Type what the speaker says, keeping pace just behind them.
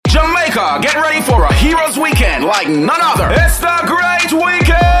Soca, get ready for a Heroes Weekend like none other. It's the Great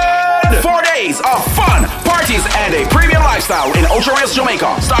Weekend! 4 days of fun, parties, and a premium lifestyle in Ocho Rios,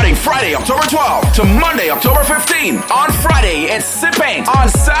 Jamaica. Starting Friday, October 12th to Monday, October 15th. On Friday, it's Sip Paint. On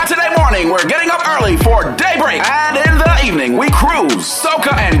Saturday morning, we're getting up early for Daybreak. And in the evening, we cruise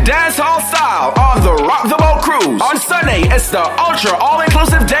soca and dancehall style on the Rock the Boat Cruise. On Sunday, it's the Ultra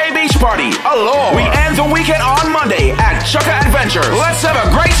All-Inclusive Day Beach Party. Allure. We end the weekend on Monday at Chukka Adventures. Let's have a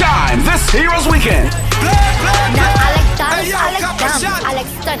great time this Heroes Weekend. Now I like dollars, I like diamonds, I like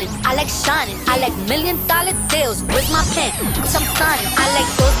stunning, I like shining, I like $1 million deals. Where's my pen? Some signing. I like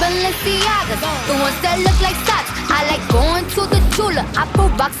those Balenciagas, the ones that look like socks. I like going to the Chula, I put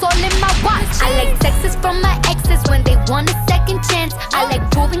rocks all in my watch. I like texts from my exes when they want a second chance. I like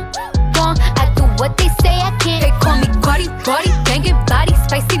proving wrong, I do what they say I can't. They call me Cardi, Cardi, banging body,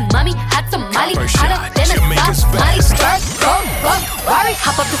 spicy mommy, hot tamale, hotter than a Somali. Go, Rari,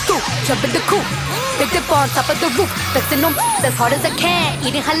 hop up the stoop, jump in the coupe. Big dip on top of the roof, flexing them as hard as I can.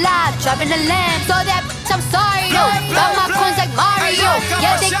 Eating halal, driving a lamb. So that bitch, I'm sorry, yo. Got my coins like Mario.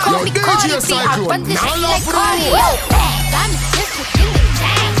 Yeah, they call me Cardi B. I run this shit like cardio. I'm just in the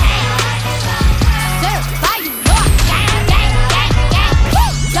jam. Certify, you know I'm gang.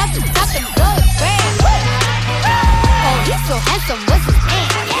 Drop the top and blow the brand. Oh, he's so handsome, what's his name?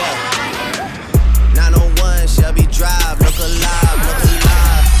 901 Shelby Drive, look alive, look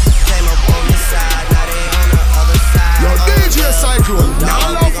alive. Came up on this side, now they on the other side. Yo, DJ Cyclone,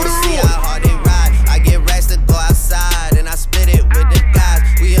 now love for the road. How hard they ride. I get racks to go outside, and I split it with the guys.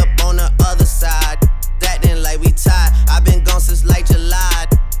 We up on the other side, acting like we tied. I've been gone since like July,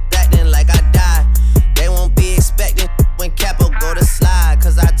 acting like I died. They won't be expecting when Capo go to slide,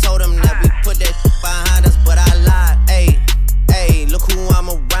 cause I told them that we put that behind us, but I lied. Hey, look who I'm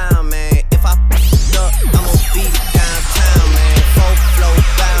around, man. If I up, I'ma be downtown, man. Full flow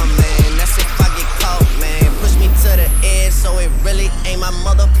bound, man. That's if I get caught, man. Push me to the edge, so it really ain't my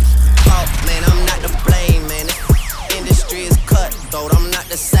mother fault, man. I'm not to blame, man. This industry is cutthroat. I'm not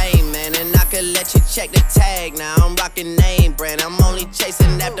the same, man. And I could let you check the tag. Now I'm rocking name brand. I'm only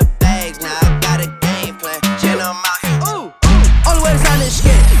chasing after bags. Now I got a game plan. Jen, I'm out here. Ooh. Only way to sign this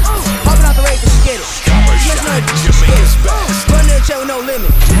shit. Popping out the rate, just get it. Jamaica's best. Run that check with no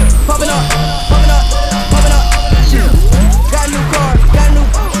limit. Popping up, popping up, popping up. Got a new car, got a new,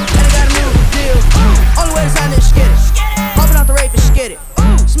 and I got a new deal. Only way to sign this, get it. Popping out the rate, just get it.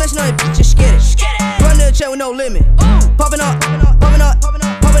 Smashing on it, just get it. Run that check with no limit. Popping up, popping up, popping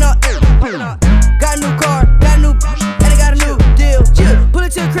up. Got a new car, got a new, and I got a new deal. Pull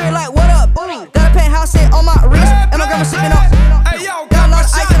it to the crib like, what up? Got a penthouse set on my wrist, and my grandma sipping up. Got a lot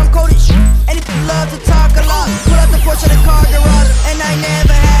of ice and I'm coated. And if you love to talk a lot, pull out the porch of the car garage, and I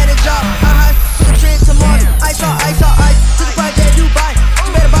never had a job. I to the trip to Mars. Ice on ice on ice. To the project Dubai.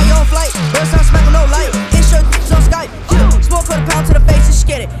 You better buy your own flight. Burst on smack with no light. Insurance on Skype. Smoke on a pound to the face, just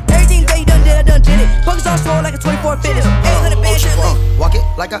get it. Everything that you done did, I done did it. Focus on swole like a 24 fitness. 800 bands. Walk it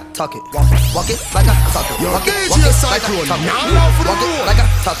like I talk it. Walk it like I talk it. Yo, Walk it DJ Cyclone, now love for the Walk it road. like I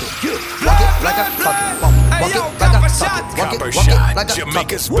talk it. Walk it like I talk it. Walk it like I talk it. Walk it Copper like shot, I talk it.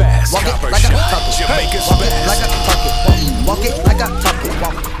 Jamaica's best. Walk it Copper like I shot, talk it. Jamaica's Walk it best. like I talk it. Walk it like I talk it.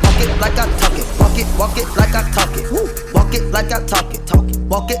 Walk it like I talk it. Walk it like I talk it. Walk it like I talk it.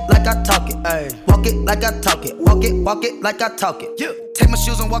 Walk it like I talk it. Walk it like I talk it. Walk it like I talk it. Take my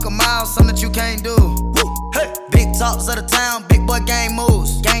shoes and walk a mile, something that you can't do. Hey. Big talks of the town, big boy gang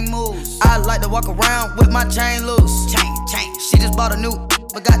moves. I like to walk around with my chain loose. Chain. She just bought a new,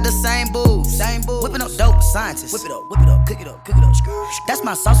 but got the same booze. Whipping up dope scientists. Whip it up, cook it up. That's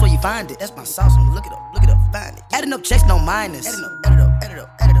my sauce where you find it. That's my sauce when you look it up, find it. Adding up checks, no minus. Add it up,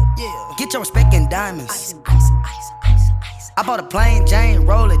 yeah. Get your respect in diamonds. Ice. I bought a plain Jane,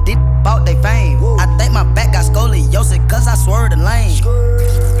 roll it, deep, bought they fame. I think my back got scoliosis, cause I swerved the lane.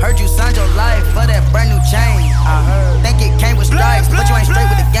 Heard you signed your life for that brand new chain. I heard. Think it came with stripes, but you ain't straight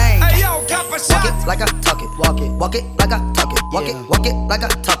with the game. Walk it like I talk it. Walk it like I talk it. Walk it like I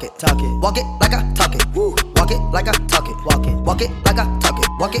talk it. Walk it like I talk it. Walk it like I talk it. Walk it like I talk it.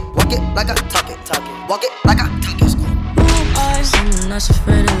 Walk it like I talk it. Walk it like I talk it. Eyes, I'm not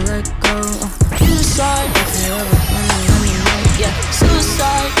afraid to let go. You decide if you ever wanna let me know. Yeah,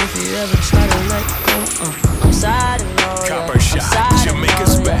 suicide if you ever try to let go. I'm sad and low. Copper shot,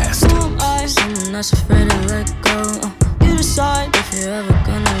 Jamaica's best. Eyes, I'm not afraid to let go. You decide if you ever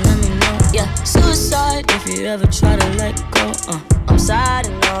gonna let me know. Yeah, suicide if you ever try to let go. I'm sad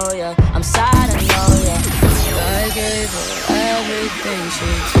and low, yeah. I'm sad and low, yeah. I gave her everything. She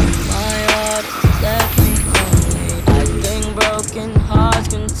took my heart and left me lonely. I think broken hearts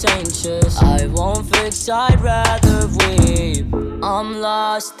contagious. I won't fix, I'd rather weep. I'm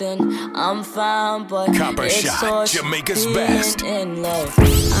lost and I'm found, but Copper it's Shot, so Jamaica's being best. in love. I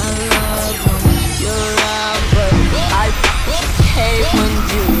love when you're around, but I hate when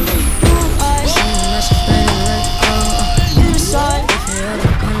you leave. Someone that's afraid to let go. You decide if you're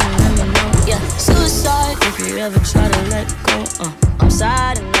ever gonna let me know. Yeah, suicide if you ever try to let go. I'm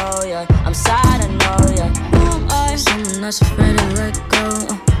sad, I know, yeah. I'm sad, I know, yeah. Who am I? Someone that's afraid to let go.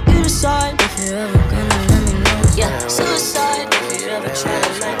 You decide if you're ever gonna let me know. Yeah, suicide if you ever try to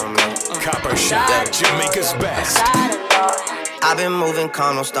let go. Copper Shot, Jamaica's best. I've been moving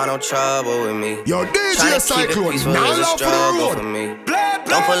calm, don't start no trouble with me. Yo, DJ Cyclone, peaceful now is a love for the struggle road. for me.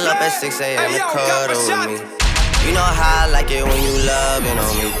 Don't pull up at 6 a.m. to cuddle with me. You know how I like it when you loving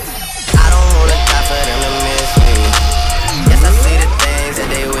on me. I don't wanna die for them to miss me. Yes, I see the things that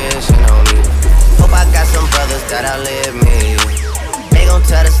they wishing on me. Hope I got some brothers that outlive me. They gon'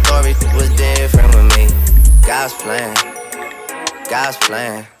 tell the story was different with me. God's plan, God's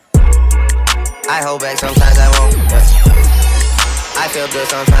plan. I hold back, sometimes I won't. I feel good,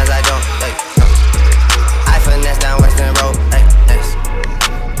 sometimes I don't. I finesse down Western Road.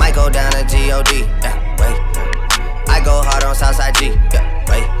 Might go down to G.O.D. Wait. I go hard on Southside G.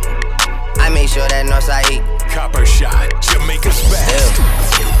 Wait. I make sure that Northside E. Copper Shot, Jamaica's best.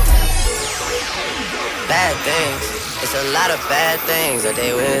 Bad things. It's a lot of bad things that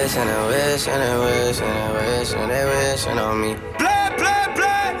they wish and they wish and they wish and they wish and they wishing on me. Play.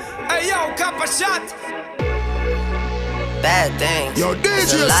 Hey yo, Copper Shot. Bad things. Yo,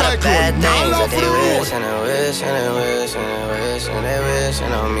 It's a DJ lot of bad Cyclone, now things that love for they the road. wish and they wish and they wish and they wish and they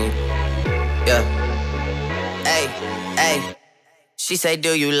wishing on me. Yeah. Hey. She say,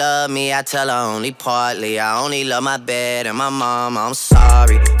 do you love me? I tell her only partly. I only love my bed and my mom, I'm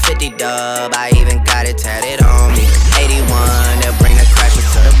sorry. 50 dub, I even got it tatted on me. 81, they'll bring the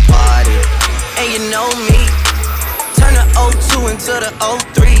crashers to the party. And you know me, turn the 02 into the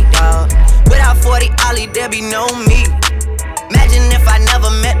 03, dawg. Without 40 Ollie, there be no me. Imagine if I never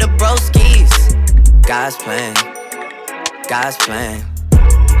met the broskies. God's plan, God's plan.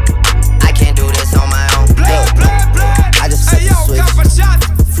 I can't do this on my own. I just flip the switch.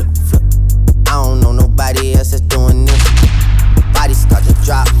 Flip. I don't know nobody else that's doing this. Body start to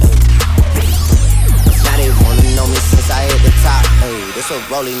drop. Now they wanna know me since I hit the top. This a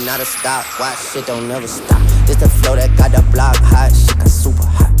rolling, not a stop. Watch shit don't never stop. This the flow that got the block hot. Shit got super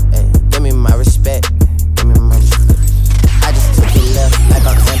hot. Give me my respect. I just took it left like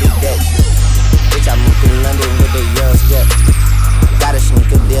I'm ambidextrous. Bitch, I moved to London with the Euro step. Got a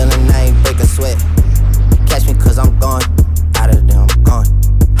sneaker deal and I ain't break a sweat. Catch me cause I'm gone. Out of there, I'm gone.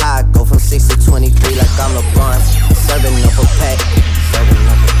 How I go from 6 to 23 like I'm LeBron. Serving up a pack.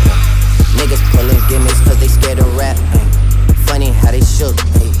 Niggas pulling gimmicks cause they scared to rap. Funny how they shook.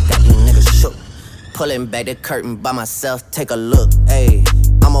 Got these niggas shook. Pulling back the curtain by myself, take a look.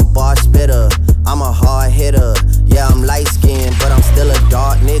 I'm a bar spitter. I'm a hard hitter. Yeah, I'm light skinned, but I'm still a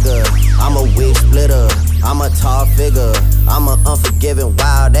dark nigga. I'm a wig splitter. I'm a tall figure. I'm a unforgiving,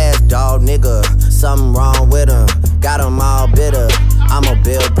 wild ass dog nigga. Something wrong with him, got him all bitter. I'm a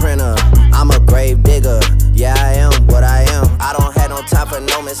bill printer, I'm a grave digger. Yeah, I am what I am. I don't have no time for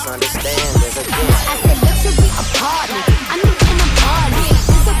no misunderstandings again. I said luxury apartment. I'm in a party.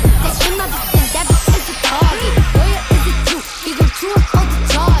 There's a bitch that in my business. That bitch is a target. Lawyer is it you? He gon' chew up all the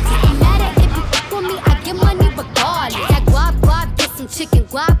charges. No matter if you fuck with me, I get money regardless. That guap, get some chicken.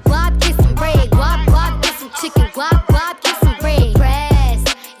 Guap, get some bread. Guap, get some chicken. Guap, get some bread. Press,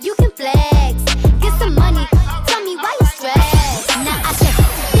 you can flex. Get some money. Tell me why you stress. Now I said,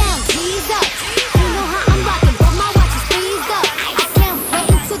 down, G's up. You know how I'm rocking, but my watch is freezed up. I can't wait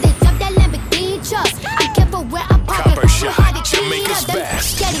until they drop that Lamborghini truck. I'm careful where I park it. Copper Shot, Jamaica's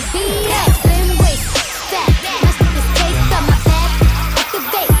best. Getting beat up, slim waist, fat. My stuff is caked up, my back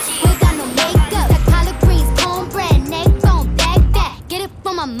activate. We got no makeup. That collard greens, cornbread, neck on, back that. Get it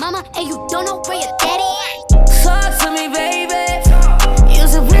from my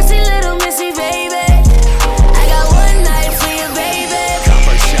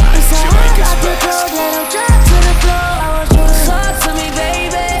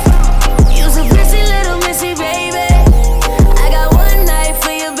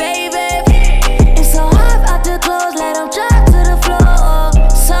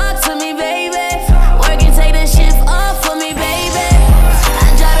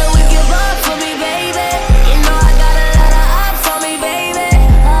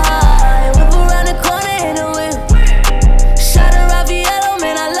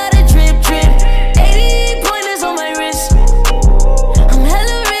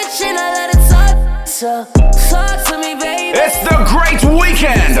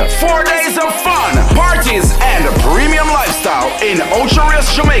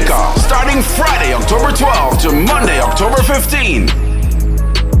starting Friday, October 12 to Monday, October 15. I've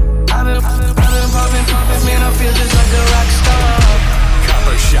been popping, man, I feel just like a rock star.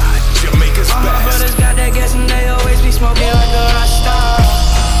 Copper Shot, Jamaica's All my best. brothers got that gas and they always be smoking like a rock star.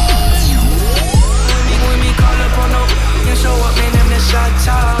 When we call up on no and show up, man, them the shot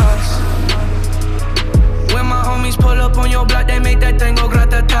toss. When my homies pull up on your block, they make that thing go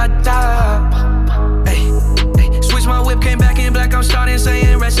grata-ta-ta. Hey, hey, switch my whip, came back in black, I'm starting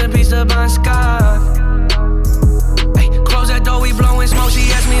saying recipes to Bon Scott. Hey, close that door, we blowing smoke, she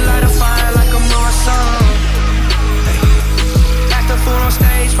asked me light a fire like I'm on a song. Hey, act a fool on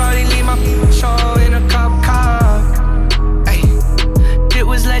stage, probably leave my show in a cop car. Hey, it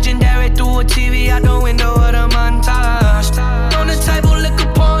was legendary through a TV out the window of the montage. On the table,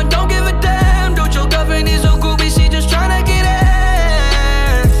 liquor porn, don't give a damn. Don't your girlfriend is a groupie, she just tryna get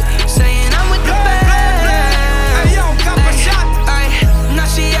in. Saying I'm with the band. Hey, yo, Copper Shot. Now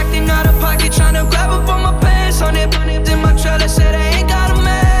she acting out of pocket, tryna grab up on my pants. On it, in my trailer, said they ain't got a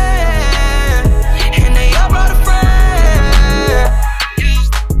man. And they all brought a friend.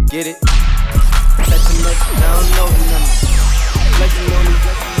 Get it? Touch him up, I don't know the number. Flexing on him,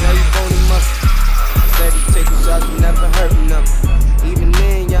 now you phony muscle. Said he taking shots, you never hurt nothing. Even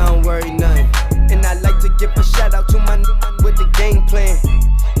then, y'all don't worry nothing. And I like to give a shout out to my new man with the game plan.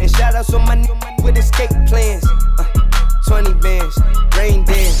 And shout outs on my new man with escape plans. 20 bands, rain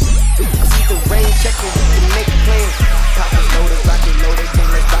dance. We can see the rain check and we can make plans. Coppers loaded, rockin' loaded, king,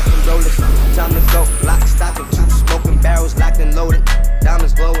 let's rock and roll it. Time to go, lock, stock, and two smoking barrels locked and loaded.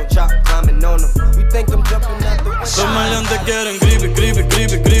 Diamonds glowing, chop climbing on them. You think I'm jumping out the window? Some maleantes quieren gribe,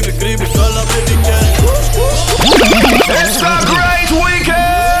 Call baby quieren. It's the Great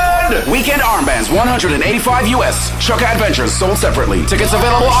Weekend! Weekend armbands, $185 US. Chukka Adventures sold separately. Tickets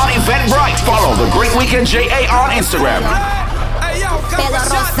available on Eventbrite. Follow the Great Weekend JA on Instagram. Pelo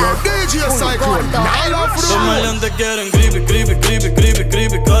rosa, DJ Cyclone, now for Some the maleantes quieren gribe,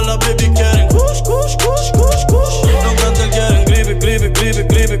 Call baby quieren. Los cantantes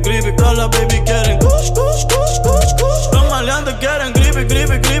quieren gribe, Call baby quieren. Los maleantes quieren gribe,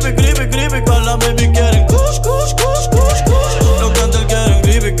 Call baby quieren. Los cantantes quieren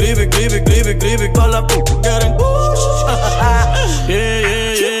gribe, Call baby quieren.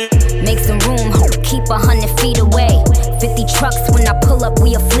 Yeah. make some room, keep 100 feet away. 50 trucks when I pull up,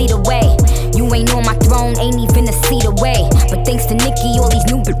 we a fleet away. You ain't on my throne, ain't even a seat away. But thanks to Nikki, all these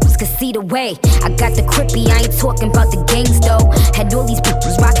new bitches can see the way. I got the crippy, I ain't talking about the gangs though. Had all these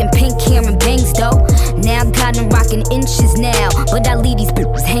bitches rocking pink hair and bangs though. Now I got them rocking inches now, but I leave these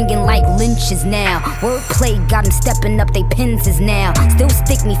bitches hanging like lynches now. Wordplay got them stepping up they pins now. Still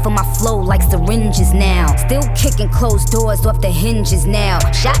stick me for my flow like syringes now. Still kicking closed doors off the hinges now.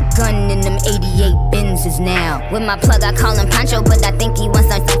 Shotgun in them 88 Benzes now. With my plug I call him Pancho, but I think he wants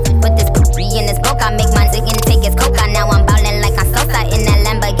some with this poopy in his boca. Make my zig and take his coca. Now I'm ballin' like a Sosa in that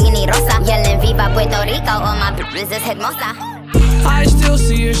Lamborghini Rosa. Yelling Viva Puerto Rico, all my bitches is hermosa. I still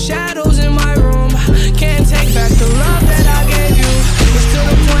see your shadows in my room. Can't take back the love that I gave you. It's to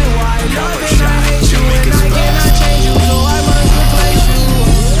the point why I love and I hate you, and I cannot change you, so I must replace you.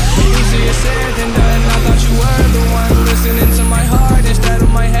 Easier said than done. I thought you were the one listening to my heart instead of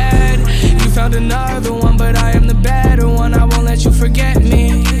my head. You found another one, but I am the better one. I won't let you forget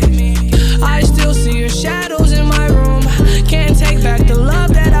me. I still see your shadows in my room. Can't take back the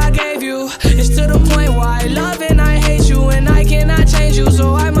love that I gave you. It's to the point why I love and I hate you, and I cannot change you,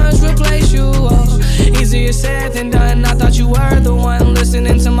 so I must replace you. Oh, easier said than done. I thought you were the one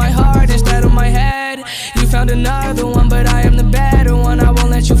listening to my heart instead of my head. You found another one, but I am the better one. I won't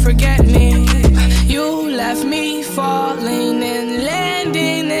let you forget me. You left me falling and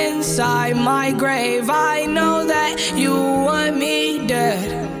landing inside my grave. I know that you want me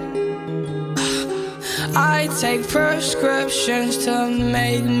dead. I take prescriptions to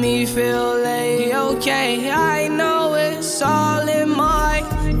make me feel A-okay. I know it's all in my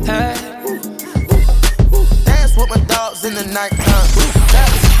head. Dance with my dogs in the nighttime.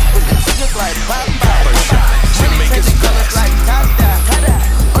 Dance with the chickens like Popeye. Jamaica's colors like tie-dye.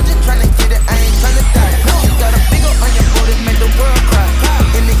 I'm just tryna get it, I ain't tryna die. You got a big ol' on your booty, make the world cry.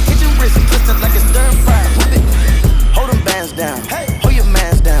 In the kitchen, wrist twisted like a stir fry. Hold them bands down, hold your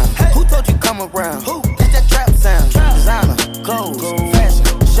mans down. Who told you come around? It's that trap sound. Designer, clothes, fashion,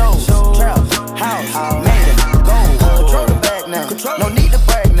 shows, trap, house, made it, gold. Control the bag now, no need to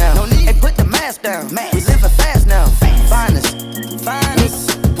brag now. Hey, put the mask down, we living fast now. Finest,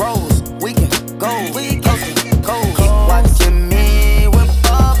 rose, we can go, cold. Keep watching me when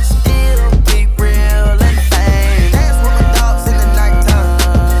Bob still be real and fame. Dance with my dogs in the nighttime.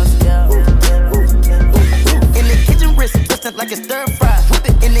 In the kitchen, wrist twisted like a stir fry.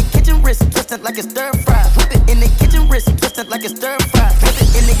 In the kitchen, wrist like it's stir fry. Whip it in the kitchen, wrist twisted like it's stir fry. Whip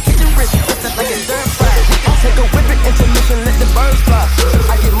it in the kitchen, wrist twisted like it's stir fry. Take a whip it, intermission, let the birds fly.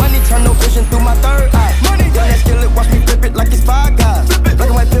 I get money, turn no vision through my third eye. Money, down that skillet, watch me flip it like it's Five Guys. Black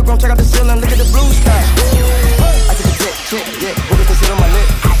and white pilgrim, check out the ceiling, look at the blue sky. I took a jet, yeah, what we can sit on my lip.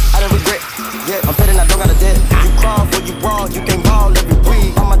 I don't regret, yeah, I'm betting I don't got a debt. You crawl for you brawl, you can't ball every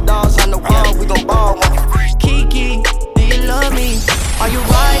week. All my dogs on the wall, we gon' ball. Kiki, do you love me? Are you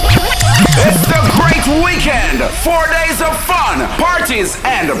right? It's the Great Weekend! 4 days of fun, parties,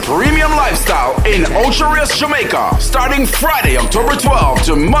 and a premium lifestyle in Ocho Rios, Jamaica. Starting Friday, October 12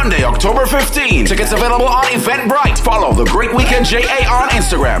 to Monday, October 15. Tickets available on Eventbrite. Follow the Great Weekend JA on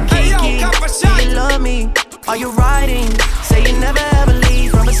Instagram. Kiki, do you love me? Are you riding? Say you never ever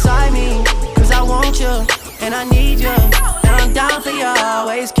leave from beside me. Cause I want you, and I need you, and I'm down for you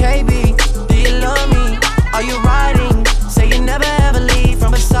always. KB, do you love me? Are you riding? Say you never ever leave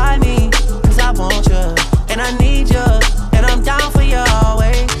from beside me. Cause I want you, and I need you, and I'm down for you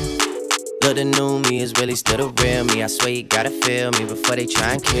always. Look, the new me is really still the real me. I swear you gotta feel me before they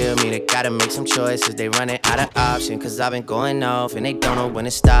try and kill me. They gotta make some choices, they running out of option. Cause I've been going off and they don't know when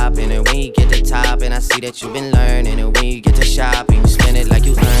to stop. And when you get to top, and I see that you've been learning. And when you get to shopping, you spend it like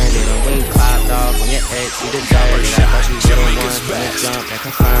you earned it. And when you popped off on your ex, you deserve it. I thought you were the one from the jump that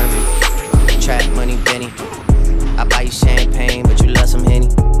confirmed it. Trap money, Benny. I buy you champagne, but you love some Henny.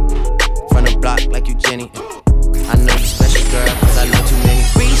 From the block like you Jenny. I know you special, girl, cause I know too many.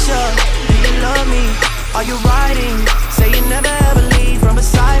 Risha, do you love me? Are you riding? Say you never ever leave from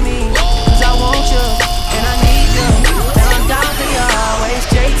beside me. Cause I want you, and I need you, and I'm down for you always.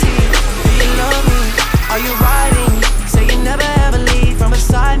 JT, do you love me? Are you riding? Say you never ever leave from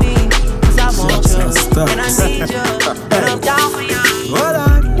beside me. Cause I want you, and I need you, and I'm down for you. Hold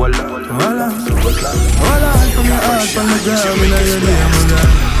on, hold on, hold on, hold on from your heart, from the girl, we know your name, hold on.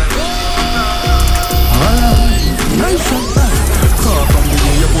 Nice and fast. Call from the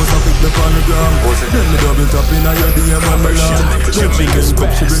day you post a pic me on the ground. Then me double tap in a your DM and me land. Then she link up,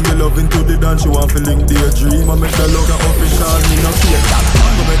 she bring the love into the dance. She want to link the dream and make the love your official. Me no care that.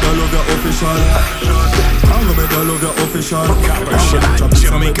 I'm gonna make the love your official. I'm gonna make the love your official. I'm gonna chop it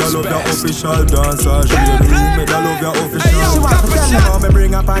and make the love your official. Dancer, she a dream, make the love your official. She want to tell me how me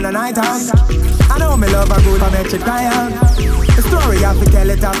bring up on the night out. I know me love her good, I make you cry out. The story I have to tell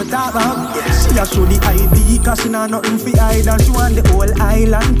it, I have to talk about. She a show the ID, cause she know nothing for hide. And she want the whole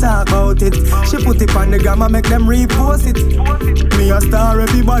island talk about it. She put it on the gram and make them repost it. Me a star,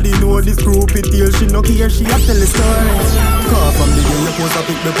 everybody know this group it till she no care, she a tell the story. Call from the day you post a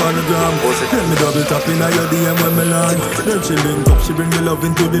pic me on the gram. Then me double tap in a your DM when me land. Then she link up, she bring the love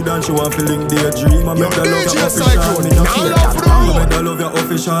into the dance. She want to link the dream and make the love your official. Me no care that. I'm gonna make the love your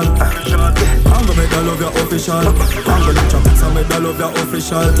official. I'm gonna make the love your official. I'm gonna chop it and make the love your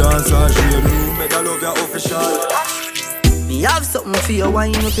official. Dancer, she a new, make the love your official. Me have something for you,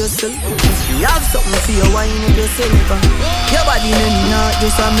 wind up yourself. Me have something for you, wind up yourself. Your body not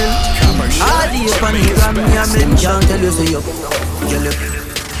just a milk. All the up on the gram, me a milk. Can't tell you so you look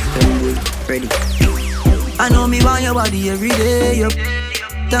ready. I know me want your body every day. You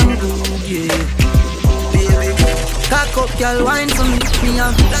damn good, yeah. Baby, cock up, girl, wine for me. Me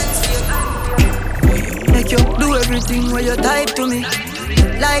have plans for you. Make you do everything when you type to me,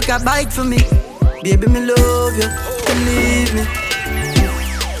 like a bite for me. Baby, me love you. Believe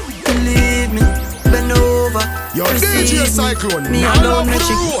me, bend over. Yo, DJ Cyclone, me alone, me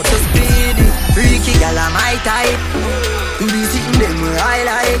chick, so speedy. Freaky gal, I'm my type. Do the thing them where I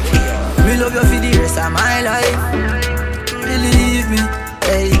like. Me love you for the rest of my life. Believe me,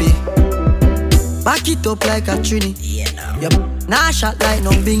 baby. Back it up like a trini. Yup, nah shot like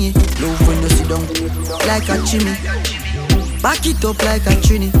no bingy. Love when you sit down like a chimney. Back it up like a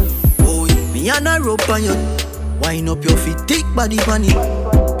trini. Oh, me and a rope on you. Wind up your feet, thick body funny.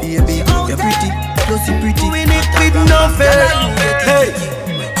 Baby, you're pretty, closey pretty. We need with no fear. Hey,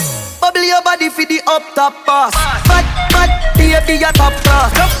 bubble your body for the up top pass. Fat, baby, you're top class.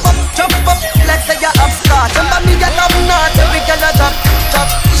 Jump up, let's say you're upstart. Remember me, you're top notch. Every girl a top.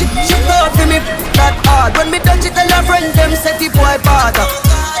 She go for me, that hard. When me touch it, tell her friend them set the boy part.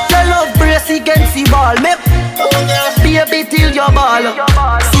 Tell love brace against the ball. Me, baby, till your ball.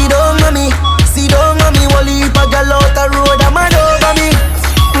 See down on me. See don't want me, wally if a girl out the road, a man over me.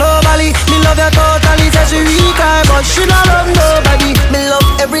 Globally, me love you totally, say she weak but she not love nobody. Me love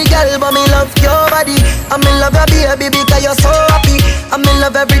every girl, but me love your body. And me love your baby because you're so happy. And me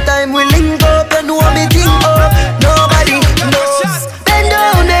love every time we link up, you know me think up. Nobody knows. Bend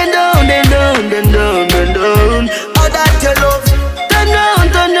down, bend down, bend down, bend down, bend down. All that you love. Turn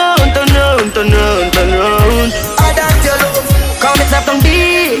round, turn round, turn round, turn round, turn round. All that you love. Come it's up on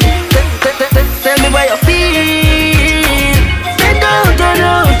beat.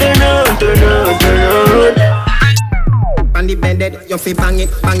 fi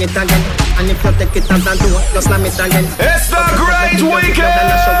bang it again. And if you take it as a door, just slam it again. It's the Great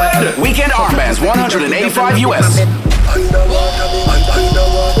Weekend! Weekend Armbands, 185 US.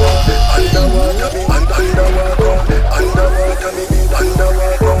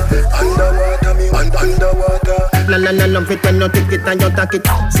 No, love it when you take it and you take it.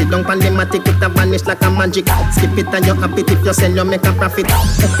 Sit down pan the matic, it a vanish like a magic. Skip it and you happy if you sell, you make a profit.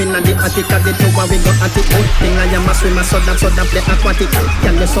 Up in the attic, at the top we go at it. Thing I am a swimmer, so that play aquatic.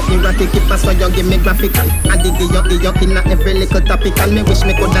 Can you so erratic, if I saw you give me graphic. I dig you in every little topic. And me wish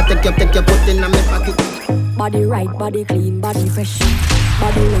me could have take you put in a me pocket. Body right, body clean, body fresh.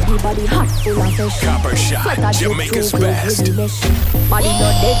 Body ready, body hot, full of fish. Copper Shot, Jamaica's best. Body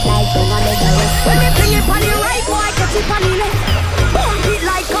not dead like the one of the rest. When me bring it body right, boy, catch it on the left. Bump it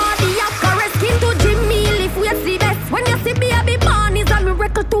like cardiac arrest. Skin to Jimmy, lift we see best. When you see baby born, is a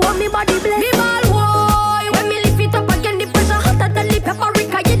miracle to me body bless. Me ball boy, when me lift it up again, the pressure hotter than the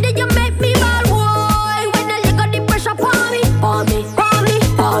paprika. You make me ball boy. When I let go the pressure for me, for me, for me,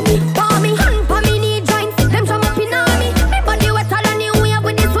 for me, for me. Hand for me knee joints, them some up in on me. Me body wetter than you wave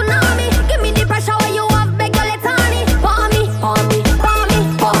with the tsunami. Give me the pressure when you have beg you let on me. For me, for me, for me,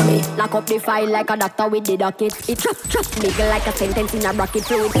 for me. Lock up the file like a doctor with the docket. It chop, nigga like a sentence in a bracket.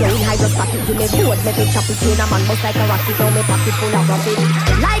 Fluid flowing hydrostatic. Give me board, make me chop it. In a man bust like a rocket. Now me pocket full of profit.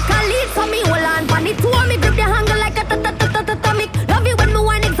 Like a lead for me, hold on pan it. Two me grip the handle like a atomic. Love it when me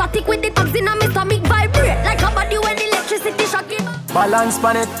wine exotic with the thugs in a me stomach. Vibrate like a body when electricity shocking. Balance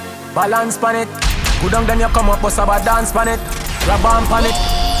pan it, balance pan it. Good on then you come up, bust about dance pan it. Grab on pan it,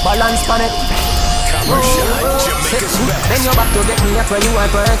 balance pan it. Copper Shot, Jamaica's best. Then you're back to get me at where you are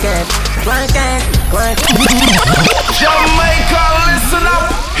twerking. Jamaica, listen up!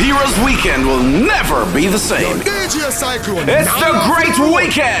 Heroes Weekend will never be the same. DJ Cyclone. It's the Great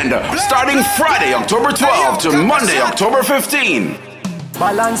Weekend, starting Friday, October 12 to Monday, October 15.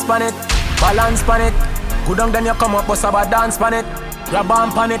 Balance pan it, balance pan it. Good on then you come up, bust about dance pan it. Grab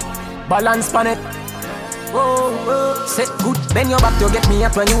on pan it, balance pan it. Sit good, then you're back to get me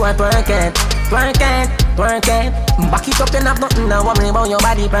at when you are twerking. Back it up and have nothing to worry about your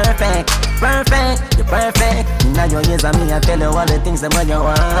body perfect. You're perfect. Now your ears on me, I tell you all the things that you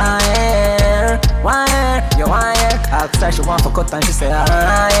wire. You wire. Ask her she want for cut and she say Yo,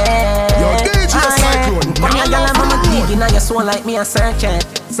 DJ Cyclone. Come here, girl, I'm a dig in your soul like me a search it.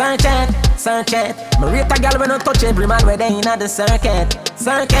 Me rate a girl when I touch every man where they in the circuit.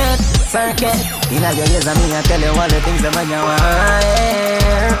 Inna your ears on me, I tell you all the things that you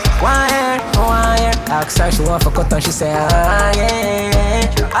wire. Ask her she want for cut and she say Girl,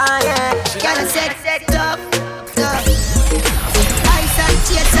 I said stop. Ice and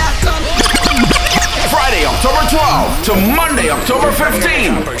chaser, come. Friday, October 12 to Monday, October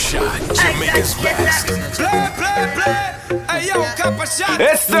 15. Copper Shot, Jamaica's best. Play. Hey yo, Copper Shot.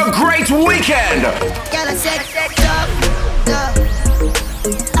 It's the Great Weekend. Girl, I said stop.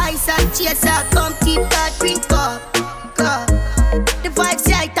 Ice and chaser, come keep that drink up. The vibes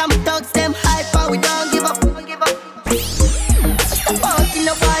right and thugs them hyper, we don't give up. Step out in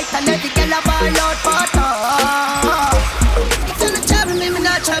the white and every girl a ball out for talk. If you not trouble me, me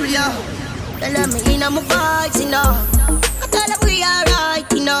not trouble you. Tell me in my vibes, you know. I tell them we alright,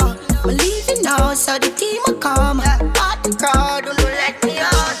 you know. I'm leaving now, so the team will come. Part the crowd, don't let me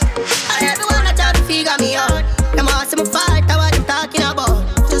out. And everyone I try to figure me out. Them all say me fight, I what I'm talking about.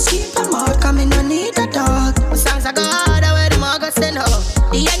 Just keep them out, come in, no need a dog. My songs are God, I wear them all go send up.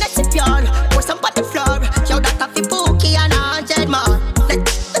 The energy pure, pour some on the floor. Yo, that coffee bookie and 100 more. Let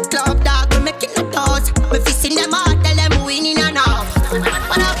the club dog, we making the toes. We fixing them out, tell them winning and out.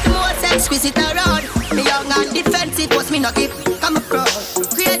 One of the most exquisite around. Me young and defensive, was me not give. Come across,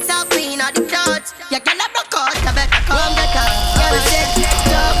 create a queen of the crowds. You cannot broke out, I better come the top. Yeah, I said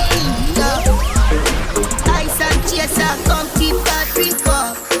stop. Ice and chaser, come keep that drink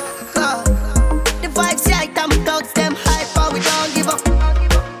up. The vibes right and thugs them hyper, we don't give up.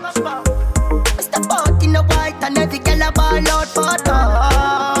 Step out in the white and every girl a ball out for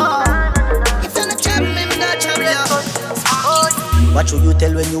talk. If you're not trouble, me not trouble you. What should you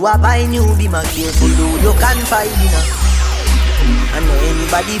tell when you are buying you? Be my careful, do you can find dinner. I know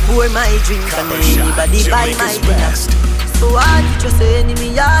anybody pour my drink, I know anybody buy my dinner. So hard for just an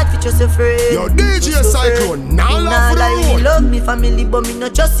enemy, hard for just a friend. Yo, DJ Cyclone, now love like me love me family, but me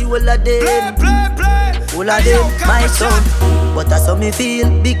not just see all of them. Play. All of them, my son. But that's how me feel.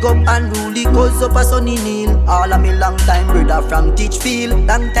 Big up and rule, cause up a sunny kneel. All of me long time brother from Teachfield.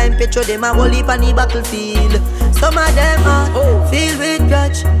 Long time petro them a whole heap on the battlefield. Some of them are filled with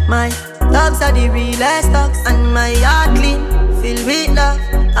grudge. My dogs are the realest dogs, and my heart clean. filled with love.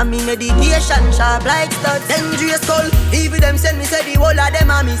 And me meditation sharp like studs. Dangerous skull, even them send me say the whole of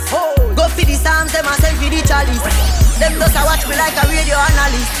them a miss. Go for the Psalms, them a send for the chalice. Them just a watch me like a radio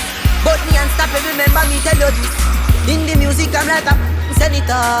analyst. But me unstop it, remember me tell you this. In the music I'm like a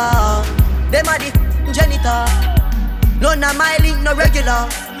senator. Them a the janitor. None of my link no regular.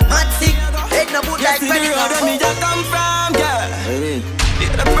 Mad sick, head no boot like predator. Where me just come from, girl.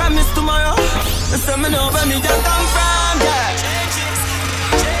 Yeah, the promise tomorrow. So me know where me just come from, girl.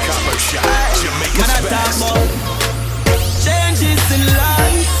 Copper Shot, Jamaica's best. Changes in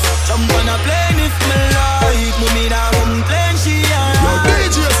life. I'm gonna play if me like. Me nah complain, she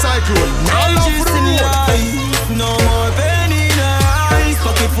alright. Yo, DJ Cyclone, now love for the road. No more pain in her eyes.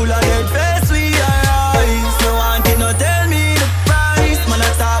 Pocket full of dead face, we eyes. No one can no tell me the price. Man,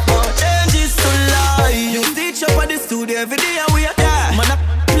 I talk about changes to life. You teach up at the studio every day and we are there. Man, I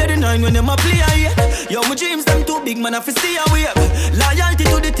play the 9 when them a play a 8. Yo, my dreams them too big, man, I fi stay away. Loyalty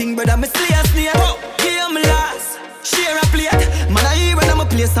to the thing, brother, me slay a snake. Game last, share a plate. Man, I hear when I'm a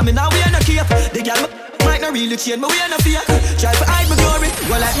place, I mean, now we are not cape. The girl might not really change, but we are not fake. Try to hide my glory,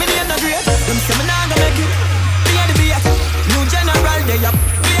 well, like me name not great. Them say me nah gonna make it, be the beat. New general, they up,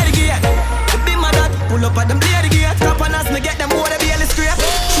 be the gate. The be my dad, pull up at them, play the gate. Top on us, me get them water, be the scrape.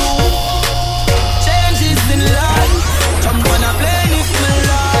 Changes in life, I'm gonna play if me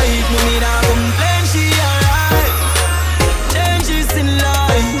life. No need a complain, she alright. Changes in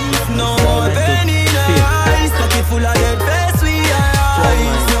life, no more pain in her eyes. Pocket full of dead face, we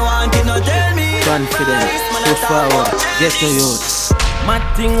eyes. No one can no tell me. Confidence, push forward, get to youth. Mad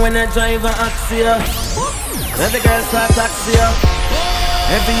thing when I drive a Axia. Every girl start taxi up.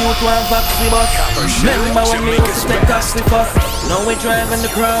 Every youth want vaxi bus. Remember when we used to take taxi first. Now we driving the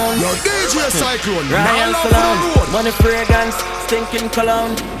crown. Yo, DJ Cyclone, Ryan Salon, money fragrance, stinking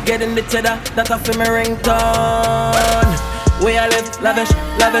cologne. Getting the cheddar, that a for me ringtone. We a live lavish,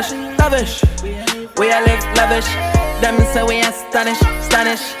 lavish, lavish. We a live lavish. Them say we astonish,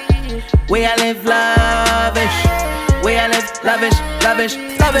 astonish. We a live lavish. We a live lavish, lavish,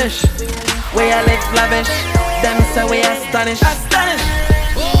 lavish. We a live lavish. Them say we astonish, astonish.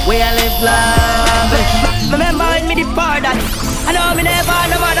 We a live lavish. Remember when me depart that I know me never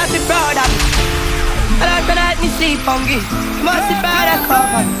know what that's the proud of. And I tonight me sleep hungry. Must be by the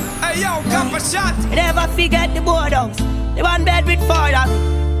cover. Hey yo, Copper Shot. Never forget the boardhouse. The one bed with 4 dogs.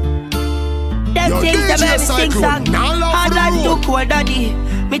 Them Yo, things that DJ make me sing Cyclone, song. now love Hard for the life road. too cold, daddy.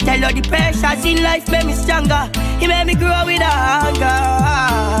 Me tell you the pressures in life make me stronger. He made me grow with a hunger.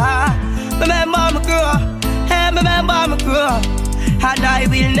 Remember me grow. Hey, remember me grow. And I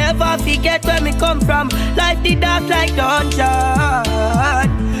will never forget where me come from. Life did dark like dungeon.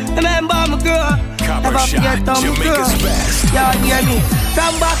 Remember me grow. Copper Never forget Shot, how me grow. Jamaica's best. You hear me?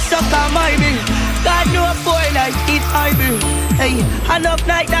 From back stuck on my bill. God no boy like it horrible. Hey, enough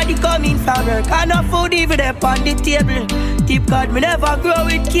night that he coming from work. Enough food even up on the table. Tip God, me never grow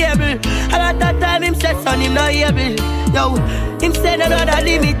with cable. And at that time him said son him not able. Yo, him said another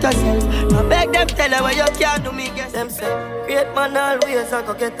limit yourself. Now beg them tell her where you can't do me guess. Them say, great man always I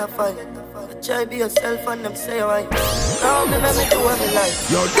go get a fight. But try be yourself and them say why. Now me make me do what me like.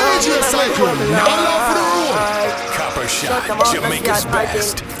 Yo, DJ Cyclone, now love for the road. Copper Shot, Jamaica's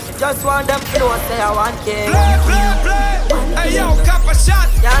best. Just want them to know say I want king. Play. Hey yo, Copper Shot.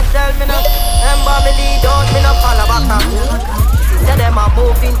 Can't tell me no. Remember me lead out, me no follow back on. Say them a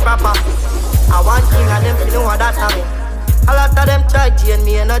moving proper. I want king and them to know what that's me. A lot of them try drain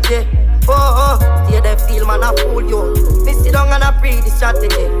me energy. Stay there feel man I fool you. Me sit down and I pre the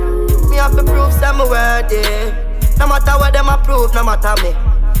strategy. Me have to prove some worthy. No matter what them approve, no matter me.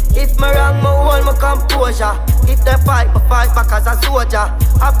 If me wrong, me hold my composure. If they fight, me fight back as a soldier.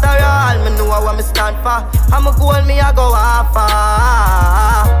 After all, me know what me stand for. I'm a goal, me I go half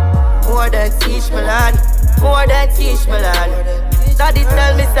far. More than teach me learn. More than teach me learn. Daddy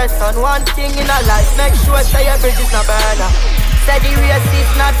tell me say son, one thing in a life, make sure say your bridge is not burner. Say the race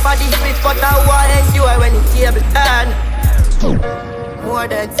is not for the swift, but I want endure when the table turn. More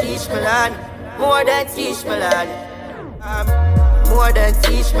than teach me learn. More than teach me learn. More than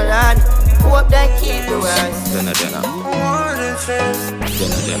teach me learn. Hope they keep the words.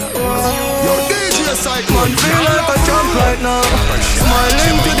 Yo, DJ Cyclone, Feel like a jump right now.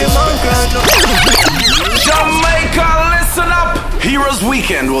 Smiling to the monk right now. Jamaica, listen up! Heroes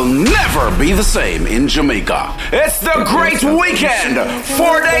Weekend will never be the same in Jamaica. It's the Great Weekend!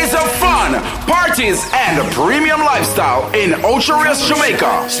 4 days of fun, parties, and a premium lifestyle in Ocho Rios,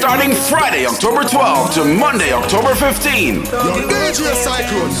 Jamaica. Starting Friday, October 12 to Monday, October 15. Yo, DJ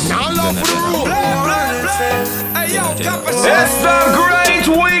Cyclone, now love for the road. Hey yo, Copper Shot. It's the Great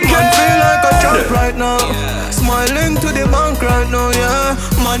Weekend! Feel like a jump right now. Smiling to the bank right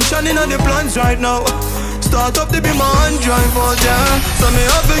Mansion in the plans right now. Start up to be my hand drive out, yeah. So me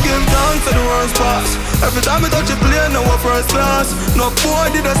have to give thanks to the world's pass. Every time I touch a plane, now we're first class. No boy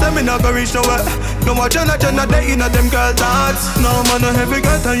did I say me not gonna reach nowhere. No more Jenna they in a them girl thoughts. No man a heavy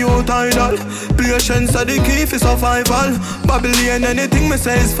get a youth idol. Patience are the key for survival. Babylon anything me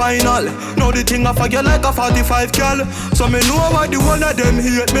say is final. Now the thing I forget like a 45 girl. So me know why the one of them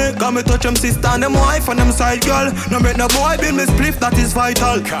hate me. Got me touch them sister and them wife and them side girl. No make no boy build me spliff, that is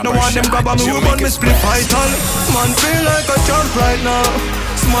vital. No one them grab me woman me spliff vital. Man feel like a champ right now.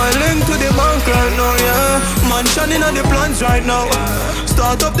 Smiling to the bank right now, yeah. Mansion in the plans right now.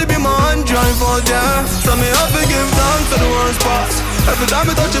 Start up to be my hand drive out, yeah. So me have to give thanks to the world's pass. Every time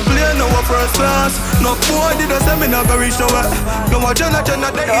I touch a plane, now we're first class. No boy did I say me not gonna reach nowhere. No more Jenna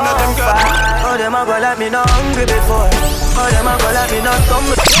they in a them girl. Oh, them a go let me not hungry before. Oh, them a go let me not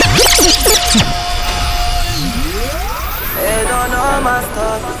stumble. They don't know my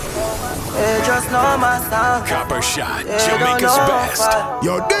stuff. They just know my sound. Copper Shot, Jamaica's best.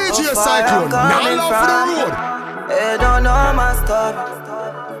 Yo, DJ Cyclone, now love for the road. They don't know my stuff.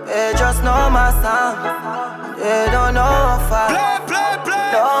 They just know my sound. They don't know far.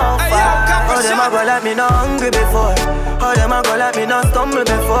 No far. Oh, them a go let me not hungry before. Oh, them a go let me not stumble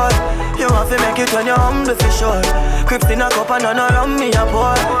before. You have to make it when you're humble for sure. Crips in a cup and none around me a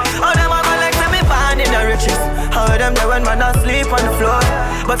pour. Oh, them a go like to me born in the riches. How them there when man asleep on the floor.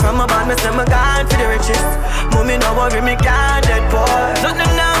 But from a band me say me gone for the riches. Mommy no worry me can't dead poor.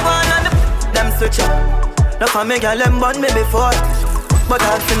 Nothing now gone on the them switch up. No for me girl them born me before. But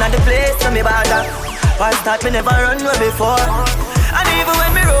I've seen at the place so me bother. Why start me never run way before. And even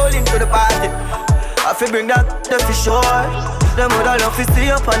when me roll into the party, I feel bring that the fish sure. Them would all love to see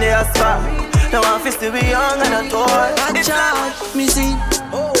up on the asphalt. Now I feel still be young and a toy. Watch out, me see,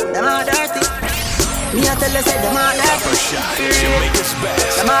 them are dirty. Me a tell you say them are dirty.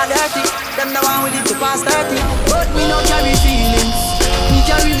 Them are dirty. Them the one with it to pass 30. But me no carry feelings. Me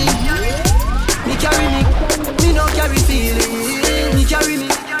carry me. Me carry me. Me no carry feelings. Me carry me.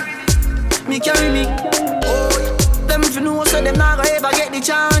 Me carry me. Oh, them if you know so them not gonna ever get the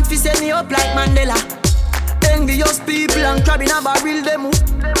chance to set me up like Mandela. Envious people and crab in a barrel them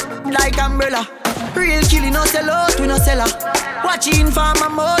like umbrella. Real killing no sell out, we no sell her. Watching for my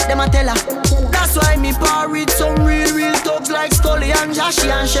mouth, them a tell her. That's why me par with some real thugs like Scully and Joshy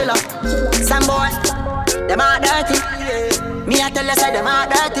and Shella. Some boy, them are dirty. Me a tell you say them are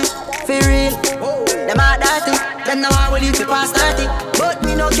dirty. For real, them are dirty. Them now I will live to pass 30. But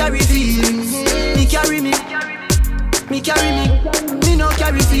me no carry feelings. Me carry me. Me carry me. Me no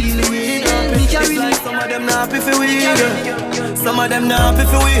carry feelings. Me carry me. Some of them not happy for we. Some of them not happy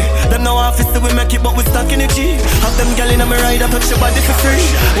for we. Them now office so we make it but we stuck in the G. Have them gal in a me ride and touch your body for free.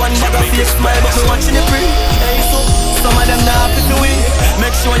 One bag of fake smile but me watching it free. Hey so, some of them not happy for we.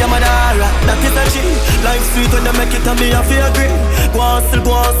 Make sure your mother alright, that is a G. Life sweet when they make it and me have to agree.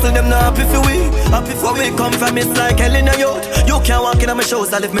 Go hustle, them not happy for we. Happy for we come from it's like hell in a yacht. You can't walk in on my shows,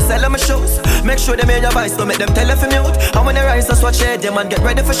 I live me sell on my shows. Make sure they made your voice, don't make them tell if you mute. And when they rise, just watch it, them and get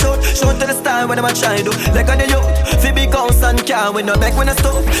ready for shoot. Show to the style when them a try do. Like on the youth, fi big house and car, we no back when I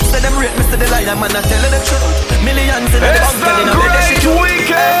stop. Say them rate me to the line, I'm not telling the truth. Millions in the bank, girl in a bed, they should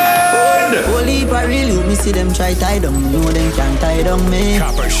weekend. Holy paril, you me see them try tie down. Know them can't tie down me.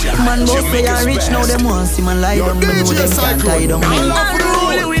 Man both say I'm rich, now them want see man lie down. Me know them can't tie down me.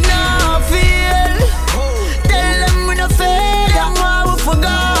 Unruly we not feel. Tell them we no fail. Them want we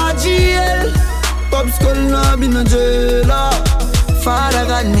forgot jail. Pop skull now be no jailer. Father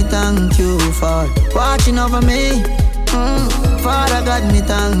God, me thank you for watching over me. Father God, me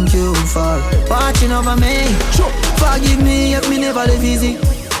thank you for watching over me. Forgive me if me never live easy.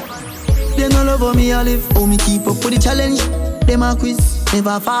 They no love how me I live. Oh, me keep up with the challenge. Them a quiz.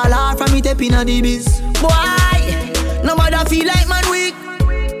 Never fall off from me tapping a the biz. Boy, no matter feel like man weak.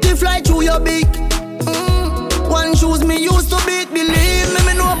 They fly through your beak. One shoes me used to beat. Believe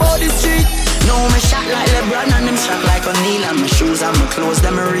me know about the street. No, me shot like LeBron and them shot like O'Neal. And my shoes and my clothes,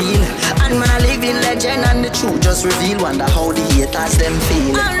 them are real. And man, I live in legend and the truth just reveal. Wonder how the haters them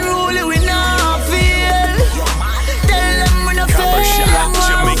feel. Unruly we not feel. Tell them we no fail. I'm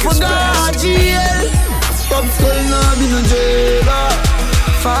one for God jail. Pop skull now be no jailer.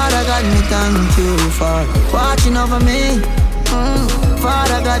 Father God, me thank you for watching over me.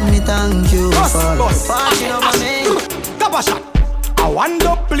 Father God, me thank you for watching over me. Copper Shot. I want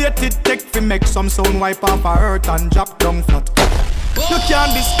to plate it take fi make some sound wipe off a hurt and drop down flat. You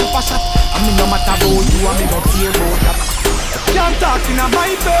can't be Copper Shot. I mean no matter about you, I mean no care about that. Can't talk in a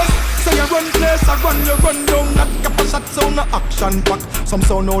my face. Say you run place, I run you run down. That Copper Shot sound no action pack. Some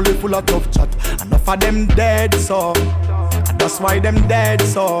sound only full of tough chat. Enough of them dead so. That's why them dead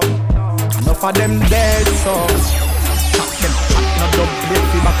so. Enough of them dead so. Chop them, no double play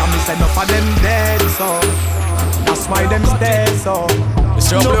back and me say enough of them dead so. That's why them dead so.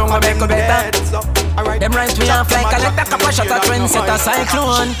 Trouble on make a better. Them rise me off like a letter, cap shot a trend, set a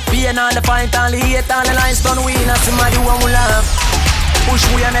cyclone. Pain all the fight, all the hate, all the lies done. We not somebody who will laugh. Push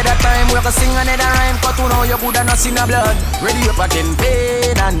we another time, we can sing another rhyme. Cause you know you good and not see no blood. Ready up again,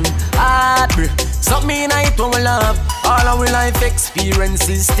 pain and heartbreak. Suck me in it when we love. All our life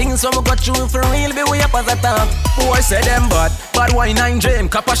experiences, things when we got through for real, be way up as a top. Boy say them bad wine and dream.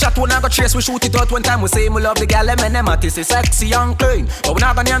 Cap a shot, we not go chase, we shoot it out one time. We say we love the gal, them and them at say sexy and clean. But we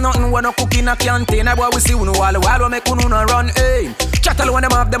not gonna hear nothing, we no cook in a canteen. That's why we see we no all the while, we make we no run aim. Chattel when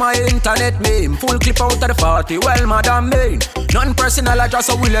them have them a internet meme. Full clip out of the 40, well madam main. Nothing personal, I just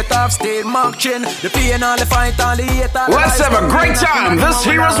so we let off stay mark chin. The pain, all the fight, all the hate, all the Let's have a great time this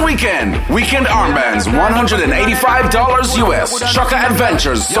Heroes Weekend. Weekend armbands, $185 US. Shaka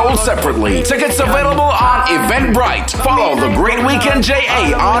Adventures sold separately. Tickets available on Eventbrite. Follow the Great Weekend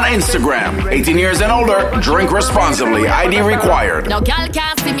JA on Instagram. 18 years and older, drink responsibly. ID required. No girl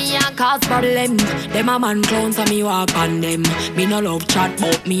can't see me and cause problem. Them a man clowns so me walk on them. Me no love chat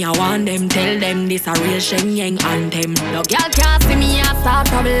but me I want them. Tell them this a real Shen Yang anthem. No girl can't see me and start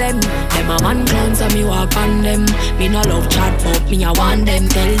problem. Them a man clowns so me walk on them. Me no love chat but me I want them.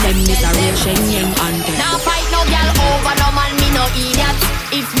 Tell them this a real Shen Yang anthem. Now fight no girl over no man, me no idiot.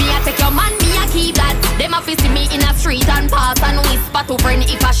 If me a take your man, me a keep that. Them a fi see me in a street and pass and whisper to friend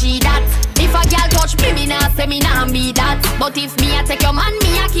if a she that. If a girl touch me, me nah say me nah be that. But if me a take your man,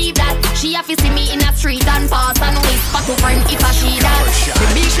 me a keep that. She a fi see me in a street and pass and whisper to friend if a she that. The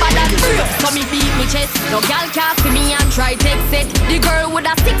big bad and brave, so me beat me chest. No girl can't see me and try take it. The girl with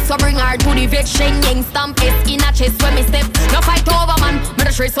a stick, so bring her to the vet. Shen Yang stamp it in a chest when me step. No fight over man, me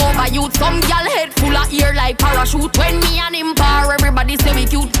the stress over youth. Some girl head full of ear like parachute. When me and him par, everybody say we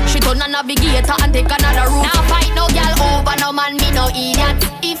cute. She turn a navigator and take another route. Now fight no girl over no man, me no idiot.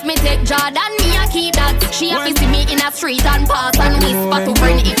 If me take Jordan, me a keep that. She a fi see me in a street and pass and whisper to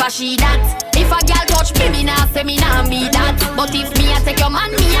friend if a she that. If a girl touch me, me nah say me nah be that. But if me a take your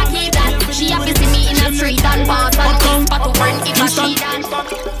man, me a keep that. She a fi see me in a street and pass and whisper to friend if a she that.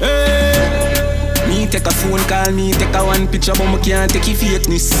 Me take a phone call, me take a one picture, but me can't take your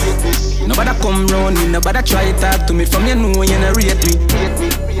fakeness. Nobody come round me, nobody try talk to me. From you know you not rate me.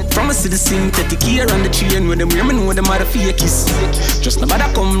 From a see the synthetic here on the train with them hear me know them are the fakies. Just nobody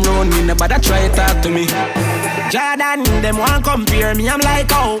come round me, nobody try talk to me. Jordan, them want compare me, I'm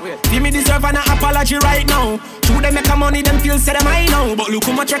like oh. Feel me deserve an apology right now. True them make a money, them feel say them I know. But look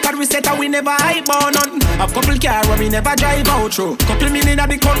how much record we set and we never hype on none. A couple car where we never drive out through. Couple million at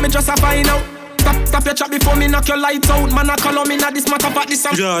the count, me just a find out. Stop your chat before me knock your lights out. Man, I call on me now this matter but this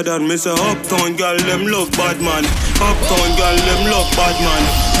Jordan, me say uptown girl, them love bad man. Uptown girl, them love bad man.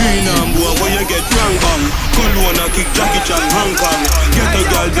 Green and boy, where you get wrong bang. Cologne a kick Jackie Chan Hong Kong. Get a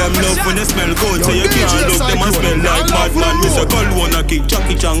girl, them love when they smell good. So you kitchen look, them a smell like bad man. Me say Cologne a kick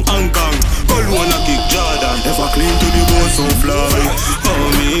Jackie Chan Hong Kong. Cologne a kick Jordan. If I clean to the bone so fly. Oh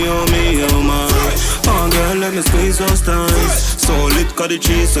me, oh me, oh my. Oh girl, let me squeeze those times. So lit, cause the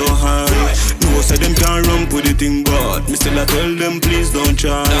tree so high. No, say them can't run with the thing, but me still I tell them please don't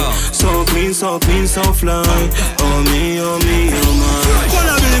try. So clean, so fly. Oh me, oh me, oh my.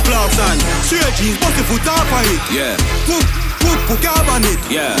 Wanna be the clubs and straight jeans, bust the foot off of it. Yeah. Put carbon it.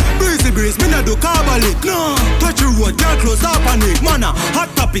 Yeah. Breezy breeze, me not do carbon it. No. Touch the road, can't close up on it. Mana, hot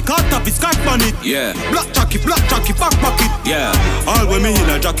topic, scotch on it. Yeah. Black jockey, back pocket. Yeah. All when me in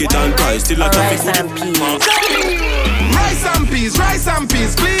a jacket and tie, still a traffic. Rice and peas, rice and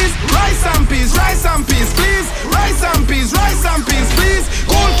peas, please. Rice and peas, rice and peas, please. Rice and peas, rice and peas, please.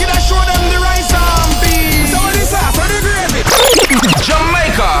 Cool kid, I show them the rice and peas. So what is that? So the gravy.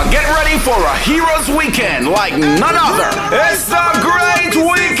 Jamaica, get ready for a Heroes Weekend like none other. It's the Great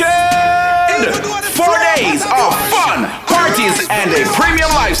Weekend! 4 days of fun, parties, and a premium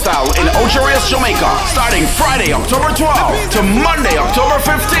lifestyle in Ocho Rios, Jamaica. Starting Friday, October 12 to Monday, October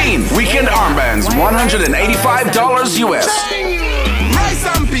 15. Weekend armbands, $185 US. Rice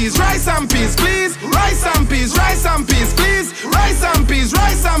and peas, please. Rice and peas, please. Rice and peas,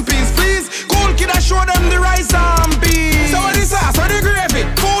 please. Cool kid, I show them the rice and peas. So what is that? So the gravy.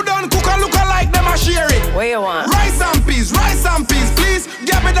 Food done, cook and look alike, them a share it. What you want? Rice and peas, please.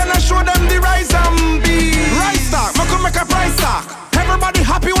 Give it and I show them the rice and peas. Rice stock, make a price stock. Everybody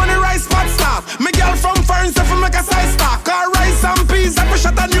happy when the rice pot stop. Me girl from foreign stuff make a size stock. Cause rice and peas, I push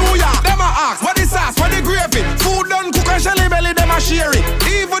at a New York. Them a ask, what is sauce, what the gravy? Food done, cook and shelly belly, them a share it.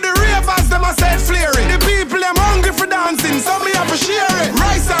 Even the ravers, them a said flaring. The people, them hungry for dancing, so me have to share it.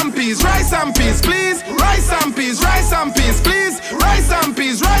 Rice and peas, please. Rice and peas, rice and peas, please. Rice and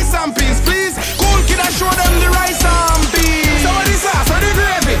peas, rice and peas, please. Cool kid, I show them the rice and peas. So what is that? So the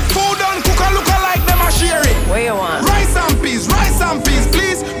gravy. Food done cook and look alike, them a share it. What you want? Rice and peas,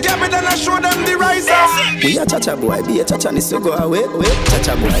 please. Get me then I show them the rice and We a cha-cha boy, be a cha-cha ni so go away.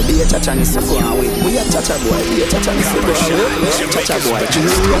 Cha-cha boy, be a cha-cha ni so go away. We a cha-cha boy, be a cha-cha ni so go away. Cha-cha boy, you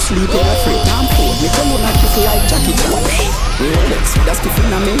know we a sleep in a free damn food. Me tell you not to feel like Jackie Chan. Rolex, that's the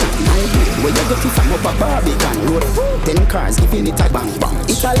phenomenon. Where you get it from up a Barbican road. 10 cars giving it a bang bang.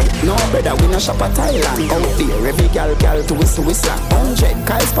 Italy, no brother, we no shop at Thailand. Out there, every gal to whistle. 100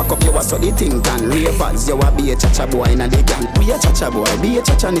 cars pack up, you a so the thing can. Ravers, you a be a cha-cha boy in a the gang. We a cha-cha boy, be a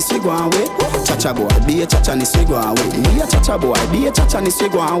cha-cha ni so go away. Cha-cha boy, be a cha-cha ni so go away. We a cha-cha boy, be a cha-cha ni so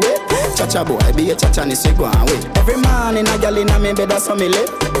go away. Cha-cha boy, be a cha-cha ni so go away. Every man in a gal in a me bed that's how me live.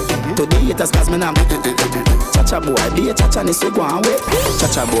 To the haters cause me now cha-cha boy, be a cha-cha ni so go away.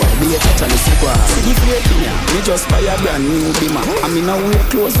 Cha-cha boy, be a cha-cha ni so go away. See the plate in ya, me just buy a brand new Beamer. I mean now wear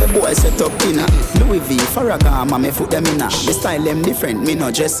clothes the boy set up dinner. Louis V, Farragamo, me foot them in a. The style them different, me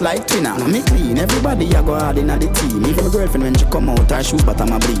no just like twinner. Me clean, everybody a go hard in a the team. Even my girlfriend when she come out her shoes but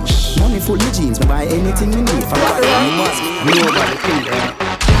I'm a bleach. Money full of jeans, me buy anything me need. Farragamo, me must me nobody think that.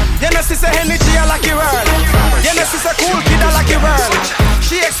 You know she's a energy I like your world. You know she's a cool kid I like your world.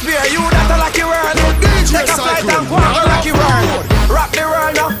 Shakespeare, you that I like your world. Take a flight and go and rock your world. Rock the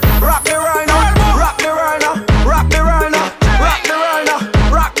world now, rock the world now, rock the world now, rock the world now, rock the world now,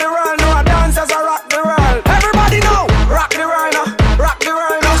 rock the world now. Dancers are rock the world. Everybody know, rock the world now, rock the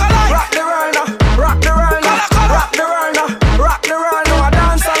world now, rock the world now, rock the world now, rock the world now, rock the world now.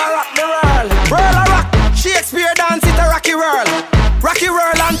 Dancers are rock the world. World a rock. Shakespeare dance it a rocky world. Rocky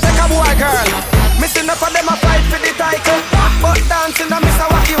world and take a boy girl. Missing up for them a fight for the title. But dancing a miss a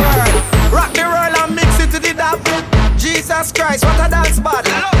wacky world. Rock the world and mix it to the dab. Jesus Christ, what a dance bad.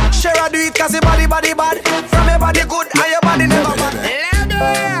 Share a do it cause your body bad. From your body good and your body never bad.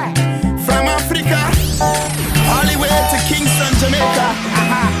 From Africa all the way to Kingston, Jamaica.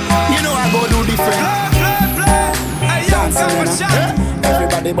 You know I go do different. Dancing, you know.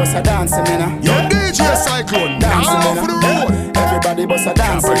 Everybody bust a dancing, you know. Yo, DJ Cyclone, dancing, all over the road. Everybody bust a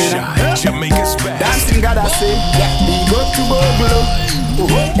dancing, you know. Jamaica's best. Dancing, gotta say, we go to Bogolo.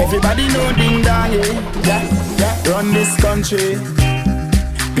 Everybody know ding dong, yeah. Run this country.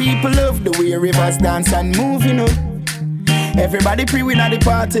 People love the way rivers dance and move, you know. Everybody pre-win at the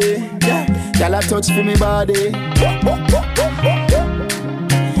party, yeah. Y'all a touch for me body.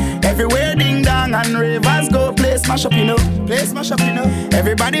 Everywhere ding dong and ravers go play smash up, you know. Play smash up, you know.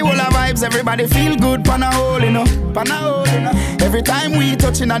 Everybody will have vibes, everybody feel good, pan a hole, you know. Pan a hole, you know. Every time we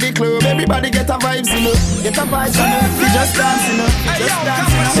touching at the club, everybody get a vibes, you know. Get a vibes, you know. We just dance, you know. Just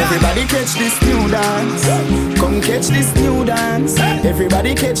dance, you know. Everybody catch this new dance. Come catch this new dance.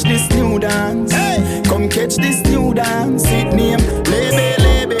 Everybody catch this new dance. Come catch this new dance. It name Lebe.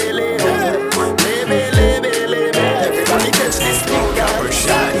 Everybody catch this new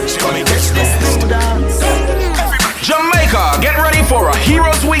dance. Come catch this new dance. Jamaica, get ready for a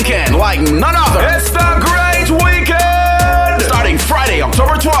Heroes Weekend like none other. It's the Great Weekend! Starting Friday,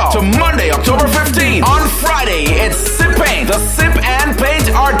 October 12th to Monday, October 15th. On Friday, it's Sip Paint, the Sip and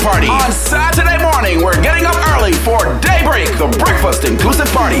Paint Art Party. On Saturday morning, we're getting up early for Daybreak, the breakfast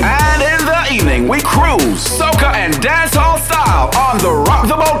inclusive party. And in the evening, we cruise, soca and dancehall style on the Rock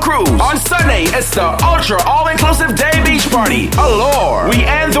the Boat Cruise. On Sunday, it's the Ultra All-Inclusive Day Beach Party, Allure. We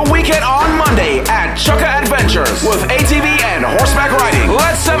end the weekend on Monday at Chukka Adventures with ATV and horseback riding.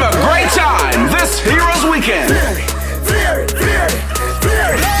 Let's have a great time this Heroes Weekend.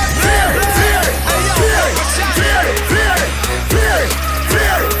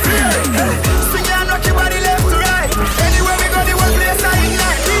 Sing and rock your body left to right. Anywhere we go, the one place I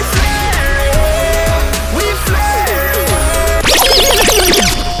ignite. We flare.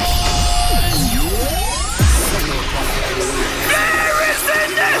 There is in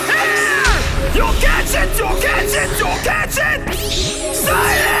the air. You catch it, you catch it, you catch it.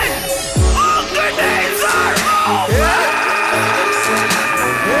 Silent. All the days are over.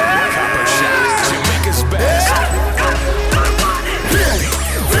 Jamaica's best.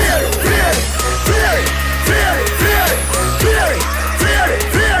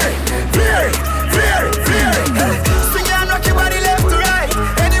 Sing and rock your body left to right.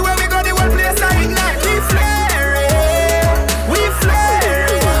 Anywhere we go, the one place I ignite. We flare.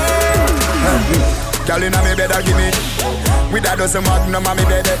 Girl inna me bed a give me. With a dozen magnum on me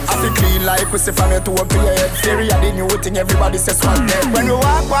bed. I feel clean like pussy from your toe up to your head. Theory a the new thing everybody says swag neck. When we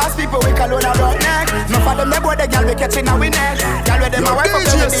walk past people we call on our neck. Enough of them they boy the girl we catching a we neck. Girl with them a wife up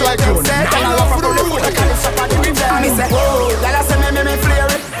to the Cyclone. And I walk up on the foot I call it up on the river. Me say, whoa, girl I say me flare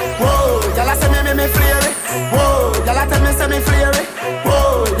it. Whoa, girl I say me flare it.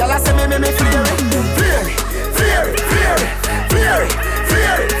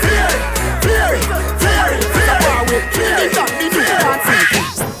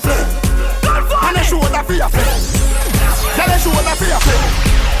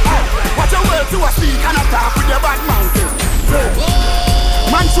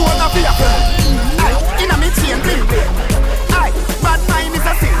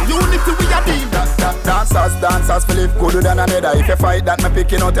 Dancers feel live gooder than another. If you fight that, me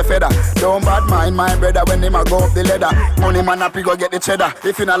picking out a feather. Don't bad mind my brother when him a go up the ladder. Money man up, he go get the cheddar.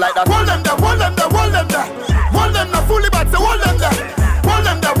 If you not like that, hold them there, hold them there, hold them there. Hold them there, fully back, so hold them there. Hold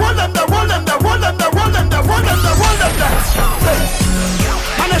them there, hold them there, hold them there, hold them there, hold them there, hold them there, hold them there.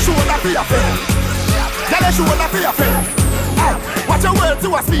 And I show that for your friend. Then I show that for your friend. Watch your words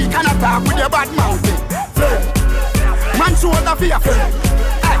to a speak and attack with your bad mouth. Man show that for your friend.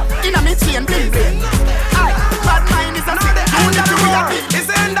 In a me chain bling bling. Bad mind is a sick. It's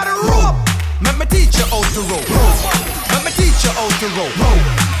the end of the rope. Let me teach you how to rope. Let me teach you how to rope.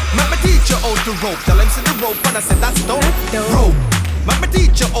 Let me teach you how to rope. Tell him see the rope and I said that's dope. Rope. Let me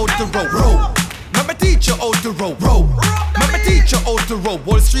teach you how to rope. Let me teach you how to rope. Let me teach you how to rope.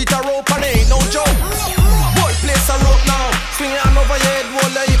 Wall Street a rope and ain't no joke. Whole place a rope now. Swing on over your head, roll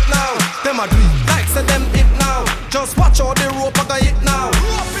a hip now. Them a do it like say them hip now. Just watch how the rope a go hit now.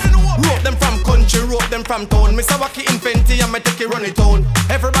 Rope them from country, rope them from town. Mr. Wacky Infenti and me take it run it on.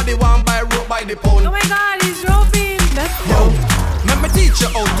 Everybody want buy rope by the pound. Oh my God, he's roping. That's rope. Let me teach you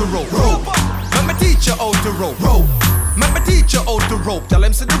how to rope. Let me teach you how to rope. Let me teach you how to rope. Tell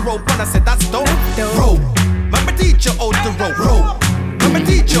him see the rope and I said that's dope. Rope. Let me teach you how to rope. Let me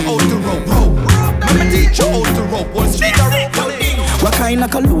teach you how to rope. Let me teach you how to rope. Wall Street a rope. What kind of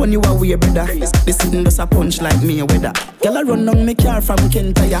cologne you are wear, brother? This sitting does a punch like me a weather. Girl I run down me car from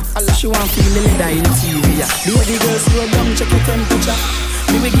Kentaya. She want feel the leather in TV. The way the girl slow down, check your temperature.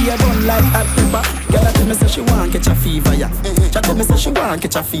 Me we give her bun like hot pepper. Girl I tell me say she want catch a fever, yeah. She tell me say she want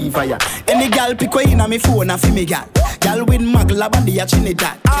catch a fever, yeah. Any girl pick way in a me phone and fi me girl. Girl with magla body a chinny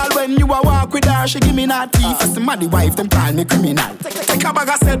that. All when you a walk with her, she give me naughty. First the muddy wife, them call me criminal. Take a bag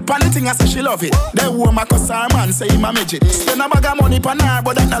of set pan the thing I say she love it. Then woman cuss her man say him a midget. Spend a bag of money pan her,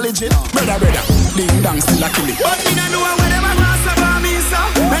 but that not legit. Brother, ding dong still a kill it. But me no know where them a grass about me, so.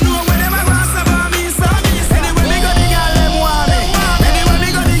 Me know where them a grass about me, so. Anyway me go the girl them want me. Anyway me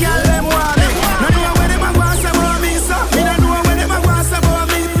go the girl them want me. No know where them a grass about me, so. Me no know where them a grass about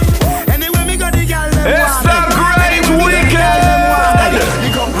me. Anyway me go the girl them want me. It's the great weekend. Daddy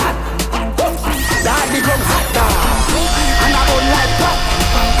come hot. Daddy come hot. And I don't like that.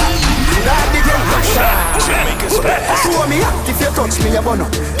 Daddy come hot. Show me hot if you touch me, you burn up.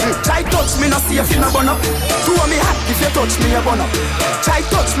 Try touch me, no see if you no burn up. Show me hot if you touch me, you burn up. Try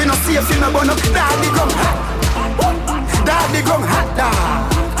touch me, no see if you no burn up. Daddy come hot. Daddy come hot,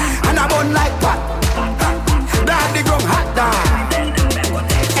 and I burn like that. Daddy come hot,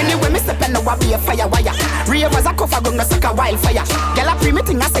 anyway, me step and now I be a fire wire. Ravers a cover gun, no suck a wildfire. Girl a pre me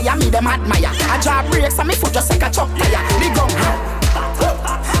thing I say I me them admire. I draw brakes and me foot just like a truck tire. The gun hot,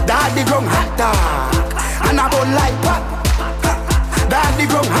 daddy gun hot, and I burn like that. Daddy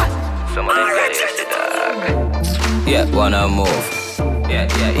gun hot. Some of them guys is the dog. Yeah, wanna move.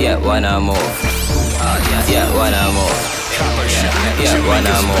 Yeah, wanna move. Yeah, wanna move. Yeah,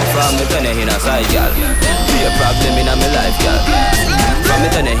 wanna move. From me turn in a side, girl. Be a problem in my life, girl. From me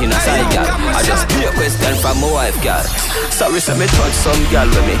turn in a side, girl. I just be a question from my wife, girl. Sorry, so me touch some girl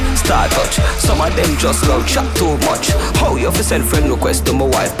with me start touch. Some of them just love chat too much. How you fi send friend request to my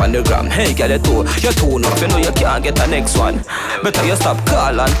wife on the gram? Hey, girl, you too enough. You know you can't get a next one. Better you stop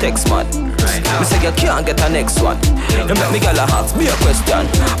call and text, man. Me say you can't get a next one. You make me girl ask me a question,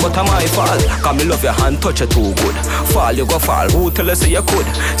 but am I fall? Cause me love your hand, touch you too good. Fall you go fall, who tell you say you could?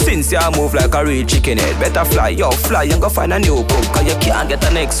 Since you move like a real chicken head, better fly, yo fly and go find a new cook. Cause you can't get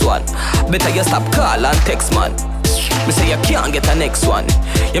a next one. Better you stop call and text, man. Me say you can't get a next one.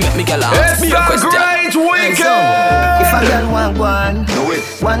 You make me girl ask me a question. It's the great weekend. If a girl want one, do it.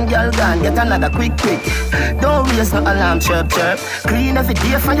 One girl gone, get another quick. Don't raise no alarm, chirp. Clean every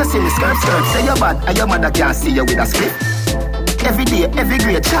day for your silly skirt. Say you're bad and your mother can't see you with a script. Every day, every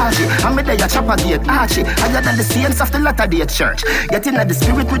grade, charge it. I'm a day a chopper gate, arch it. Higher than the saints of the latter day church. Get in the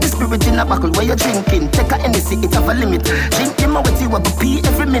spirit with the spirit in a buckle where you're drinking. Take a Hennessy, it have a limit. Drink him out with you up a pee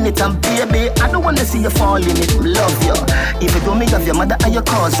every minute. And baby, I don't wanna see you fall in it. Love you. If you don't make of your mother and your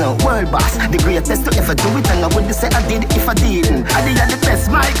cousin, world boss, the greatest to ever do it. And I wouldn't say I did if I didn't. I did the best,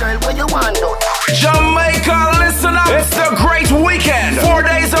 my girl, where you want to. Jamaica, listen up. It's the great weekend. 4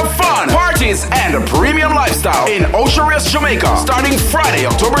 days of fun, parties, and a premium lifestyle in Ocean Ridge, Jamaica. Starting Friday,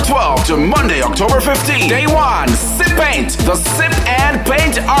 October 12th to Monday, October 15th. Day 1, Sip Paint, the Sip and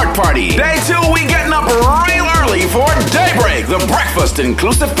Paint Art Party. Day 2, we getting up real early for Daybreak, the breakfast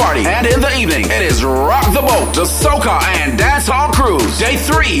inclusive party. And in the evening, it is Rock the Boat, the Soca and Dance Hall Cruise. Day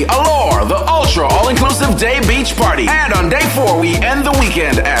 3, Allure, the ultra all-inclusive day beach party. And on day 4, we end the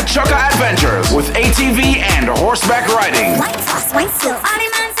weekend at Chukka Adventures with ATV and horseback riding. White sauce, white silk. All the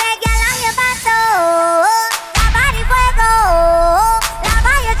man say, girl, I'm your paso. La body fuego. La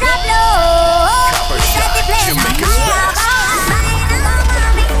vaya drop low.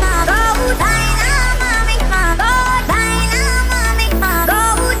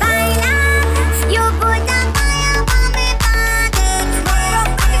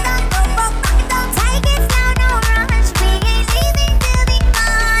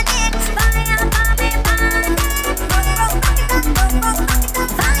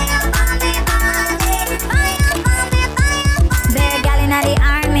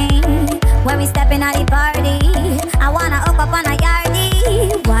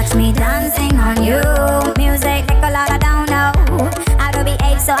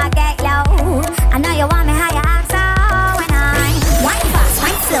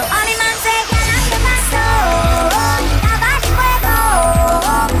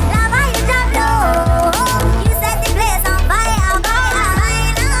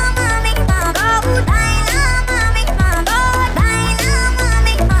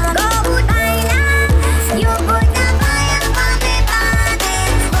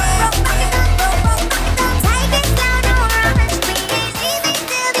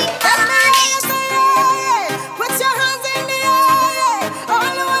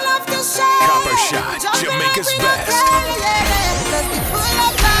 Shot, Jamaica's best. Let's be full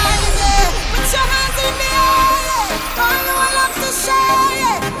of vibes, yeah. Put your hands in the air, yeah. All you want love to share,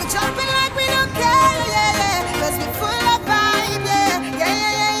 yeah. We're jumping like we don't care, yeah, yeah. Let's be full of vibes, yeah. Yeah,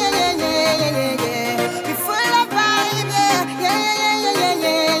 yeah, yeah, yeah, yeah, yeah, yeah. Be full of vibes, yeah. Yeah, yeah, yeah, yeah,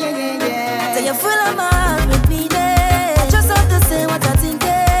 yeah, yeah, yeah. Say you're full of vibes with me, there. I just have to say what I think,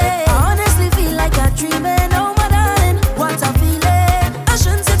 I honestly feel like I'm dreaming, oh my darling, what I'm feeling. I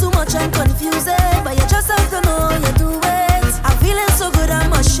shouldn't say too much, I'm confusing, but you just have to know you do it. I'm feeling so good, I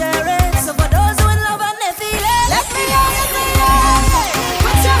must share it. So for those who in love and they feel it, let me hear you say yeah.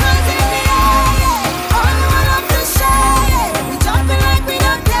 Put your hands in the air, yeah. All you want love to share, yeah. We jumping like we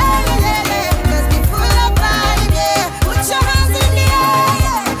don't care, yeah, yeah. Let's be full of vibes, yeah. Put your hands in the air,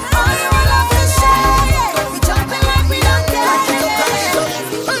 yeah. All you want love to share, yeah. We jumping like we don't care,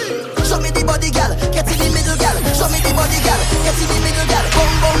 yeah. Show me the body, gal. Get in the middle, gal. Show me the body, gal. Get in the middle, gal. Boom,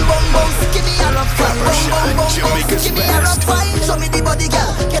 boom, boom, boom. Give me a rough fight. Boom, boom, boom, boom. Give me a rough fight. Show me the body,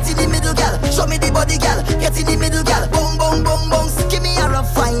 gal. Get in the middle, gal. Show me the body, gal. Get in the middle, gal. Boom, boom, boom, boom. Give me a rough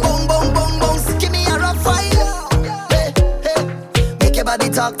fight. Boom, boom, boom, boom. Give me a rough fight. Hey, hey. Make your body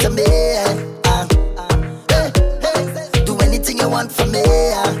talk to me. Hey, hey. Do anything you want from me.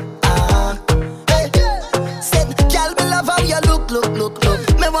 Hey, said, gal, me love how you look.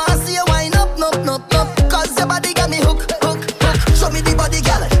 Me wanna see you wind up, cause your body got me hook. Show me the body,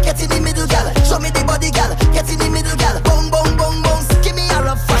 gal. Get in the middle, gal. Show me the body, gal. Get in the middle, gal. Boom, boom, boom, boom. Give me a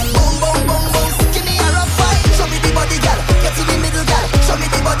rough fight. Boom, boom, boom, boom. Give me a rough fight. Show me the body, gal. Get in the middle, gal. Show me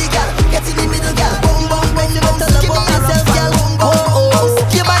the body, gal. Get in the middle, gal. Boom, boom, boom, boom. Give me a rough fight. Boom, boom, boom, boom.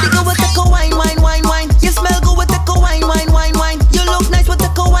 Your body go with take a wine. You smell good with take a wine. You look nice with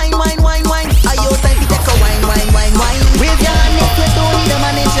take a wine. Are you time to take a wine? Wave your hand if you don't need a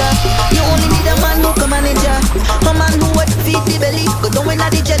manager. You only need a man who can manage ya. A man who would feed the belly, go down in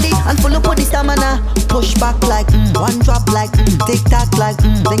the jelly and full up with the stamina. Push back like one drop like tick tack like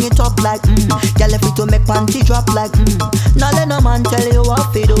bring it up like girl if it to make panty drop like now let no man tell you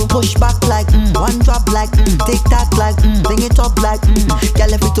what to do. Push back like one drop like tick tack like bring it up like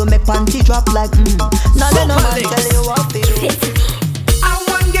girl if it to make panty drop like now let no man tell you what to do. I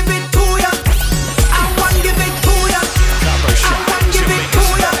want give it to ya. I want give it to ya. I want give it to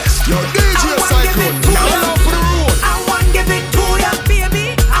ya. Yo, DJ Cyclone, now love for the road. I want give it to ya,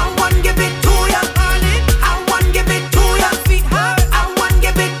 baby. I want give it to ya, darling. I want give it to ya, sweetheart. I want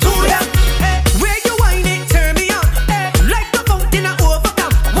give it to ya. Where you whine it, turn me on. Like the fountain I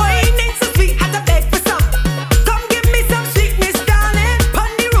overcome. Whining so sweet, had to beg for some. Come give me some sweetness, darling. Pon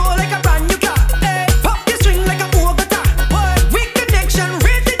the roll like a brand new car. Pop your string like a Bogota. We connection,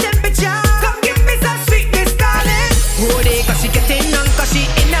 raise the temperature. Come give me some sweetness, darling. Oh, they cause she getting on, cause she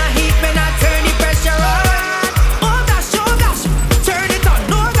in a heat when I turn the pressure on. Oh gosh, turn it on.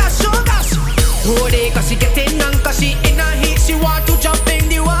 Oh gosh. Oh, they cause she getting on, cause she in a heat. She want to jump in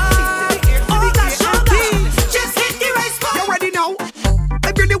the water. Oh gosh, just hit the right spot. You ready now?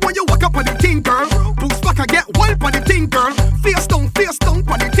 I really want you walk up on the thing, girl. Boost back and get wild on the thing, girl. Face down on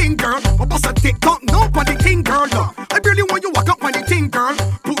the thing, girl. I bust a TikTok, no on the thing, girl. I really want you walk up on the thing, girl.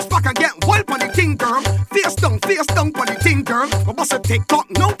 Boost back and get wild on the thing, girl. Face down on the thing, girl. I bust a TikTok,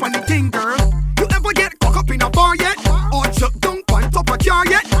 no on the thing, girl. You ever get caught up in a bar yet? Or chuck down on top of a car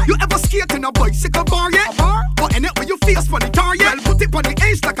yet? You ever skate in a bicycle bar yet? But in it when you face on the tar yet? Well, put it on the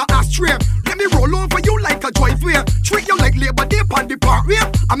edge like a ashtray. Let me roll over you like a driveway. Treat you like Labor Day on the parkway.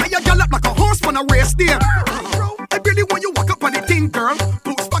 I make you gallop like a horse on a race day. I really want you walk up on the thing, girl.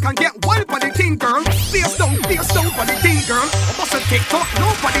 Boost back and get wild on the thing, girl. Face down on the thing, girl. I bust a TikTok, no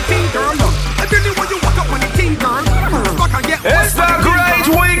on the thing, girl. I really want you walk up on the thing, girl. Boost back and get wild. It's the Great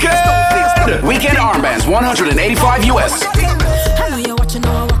Weekend! Weekend armbands, 185 US. I know you're watching,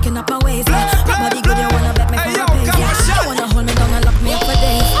 now I'm walking up my waist. Body good, you wanna bet me for a pace. You wanna hold me down and lock me up for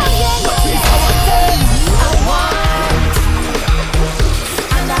days.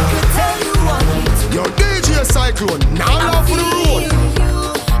 And I could tell you what you do. Yo, DJ Cyclone, now love for the road.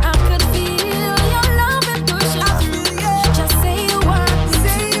 I could feel your love and pushing through. Just say you want me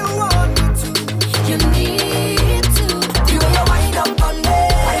to. You need to. You wind up on me.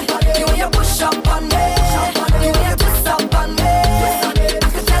 You push up on me. You twist up on me. I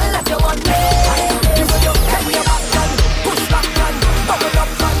could tell that you want me. You carry your back on, push back on, bubble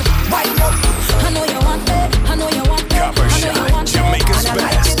up on, wind up. I know you want it. I know you want it. Copper Shot, Jamaica's and I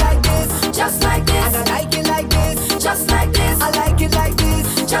like it like this, just like this. And I like it like this, just like this. I like it like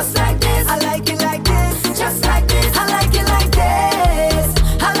this, just like this. I like it like this, just like this. I like it like this.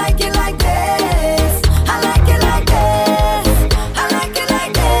 I like it like this. I like it like this. I like it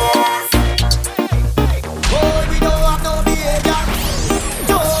like this. Oh, we don't have no behavior.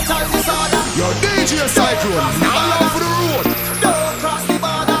 Total disorder. Yo, DJ Cyclone, now love for the road. Don't cross the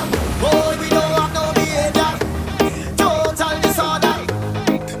border. Boy, we don't have no behavior. Total disorder.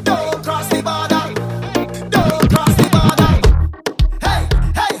 Don't cross the border. Don't cross the border. Hey,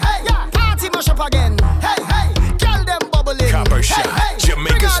 hey, hey, yeah. Party mash up again. Hey, hey, girl them bubbling. Copper Shot, hey, hey,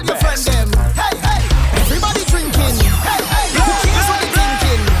 Jamaica's bring all your friends them. Hey, hey, everybody drinking. Hey, hey, here's what they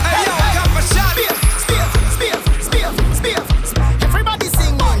thinking. Hey, yo, Copper Shot. Spiff. Everybody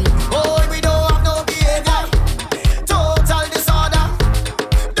singing. Boy, we don't have no behavior. Total disorder.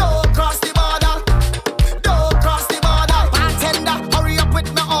 Don't cross the border. Don't cross the border. Bartender, hurry up with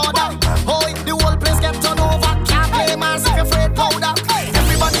my order. Boy, the whole place get turned over. Can't play mass if you're afraid powder.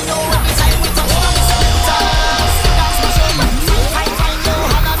 Everybody know every time we touch on the center. That's my show. Fine, no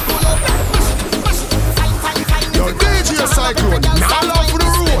hand and pull up. Fine. Yo, DJ Cyclone, now love for the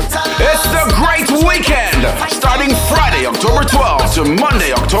road. It's the Great Weekend, starting Friday, October 12th to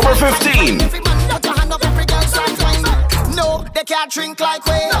Monday, October 15th. No, they can't drink like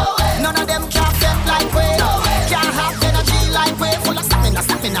we. None of them can't step like we. Can't have energy like we. Full of stamina,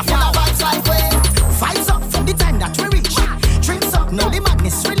 full of vibes like we. Vibes up from the time that we reach. Drinks up, now the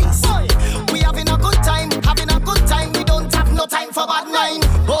madness release. We having a good time. We don't have no time for bad mind.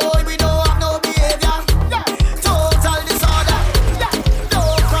 Boy, we don't have no behavior. Total disorder.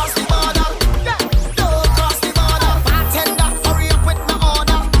 Don't cross the border. Don't cross the border. Bartender, hurry up with my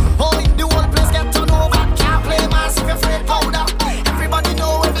order. Boy, the whole place get turned over. Can't play mass if you're afraid powder. Everybody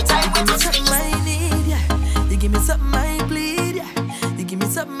know every time we touch it. I need, yeah. You give me something I bleed, yeah. You give me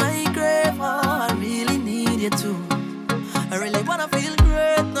something I crave, oh, I really need you too. I really wanna feel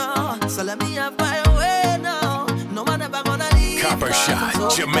great now, so let me have my way now. No one ever gonna leave. Copper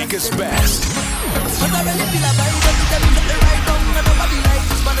Shot, Jamaica's best. But I really feel about it every time you get the right down. And nobody like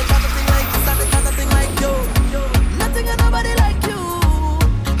this, but the kind of thing like this, and the kind of thing like you. Nothing and nobody like you.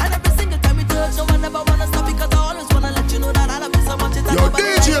 And every single time we touch, no one ever wanna stop because I always wanna let you know that I love you so much. It's Yo,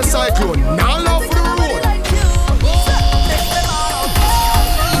 DJ Cyclone, now love for the road.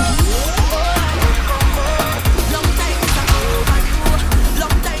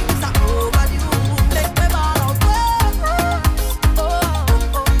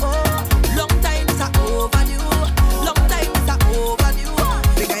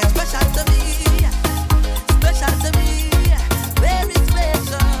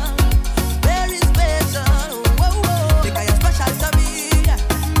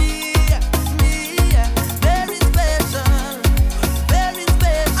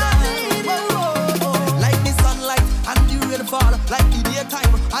 Like the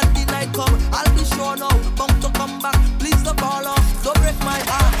daytime and the night come, I'll be sure now, bound to come back. Please don't fall off, don't break my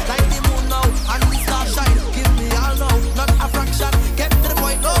heart. Like the moon now and the star shine. Give me all now, not a fraction. Get to the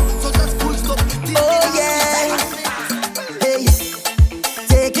point now, so just full stop. Oh yeah, hey,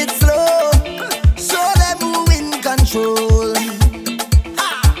 take it slow, show them who in control.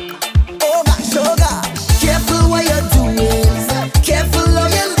 Oh gosh, careful what you're doing, careful how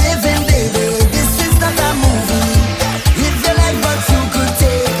you're living, baby. This is not a movie. Live your life, but you could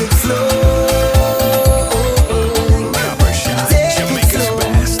take it slow. Take it slow.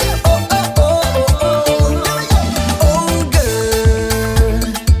 Oh girl,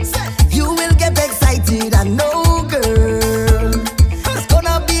 you will get excited. I know, girl, it's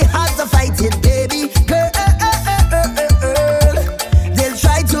gonna be hard to fight it, baby. Girl, they'll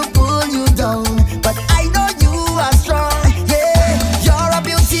try to pull you down, but I know you are strong. Yeah, you're a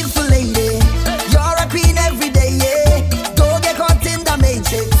beautiful lady. You're a queen every day. Yeah, don't get caught in the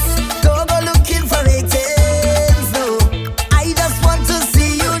matrix. Don't go looking for ratings. No, I just want to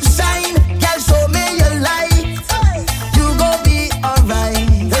see you shine. Girl, show me your light. You gon' be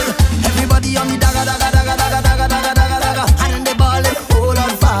alright. Everybody on the daga. And they ballin', hold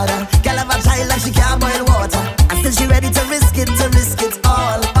on, father. Girl have a child and she can't boil water, and still she ready to risk it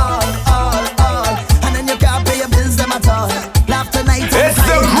all. And then you can't pay your bills them at all. Laugh tonight. It's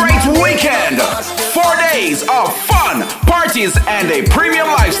the Great Weekend. 4 days of fun, parties, and a premium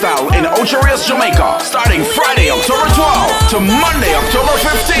lifestyle in Ocho Rios, Jamaica. Starting Friday, October 12th to Monday, October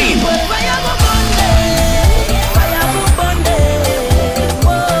 15th.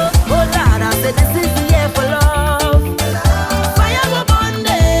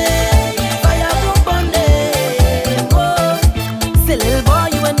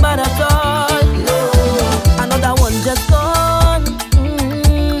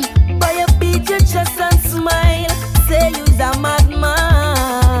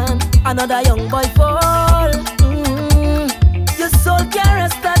 Another young boy fall. Your soul can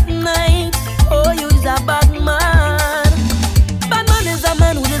rest at night. Oh, you's a bad man. Bad man is a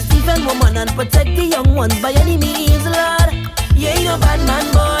man who just defend woman and protect the young ones by any means, Lord. You ain't no bad man,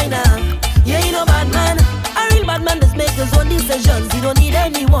 boy, now. You ain't no bad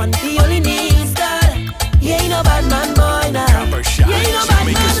one, he only needs God. He ain't no bad man boy now. He ain't no bad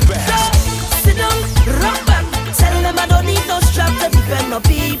man. Sit down, rock back. Tell them I don't need no strap to defend my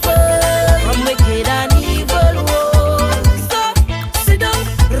people from wicked and evil. Whoa. Stop, sit down,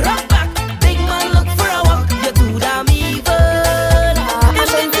 rock back. Big man look for a walk. You're too damn evil.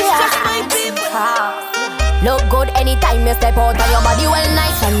 Look good anytime you step out and your body well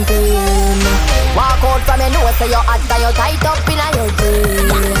nice and clean. Walk out from your nose so your hot and you tight up in your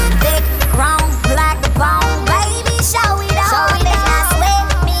jeans. Thick, round, black, brown, baby, show it out. Show it out. Sweat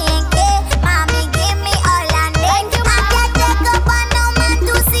me and get, mommy, give me all I need. I can't take up on no man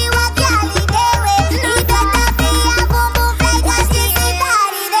to see what y'all do with. He's gonna be a boom boom like a shitty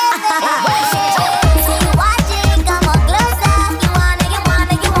daddy there. See you watching, come on closer. You wanna.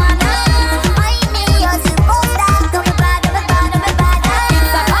 Find me, you're superstar. Come and bad.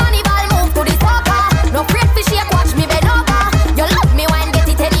 It's a carnival, move to the soca. No afraid to shake, watch me bend over. You love me when get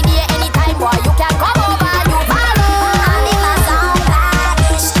it any day, anytime, boy. You can come over, you follow. I'm in my zone,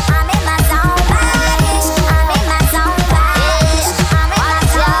 babish. I'm in my zone, babish. I'm in my zone, babish. I'm in my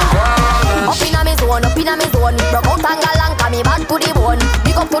zone. Up inna me zone, up inna me zone. Broke out and galang, come me back to the bone.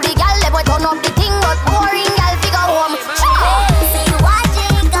 Big up to the gal, level turn up the thing, but boring gal figure home. See you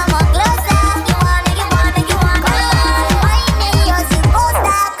watching, come on closer. You wanna. Find me, you're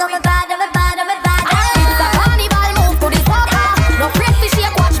superstar. Come and bad. It's a carnival, move to the soca. No afraid to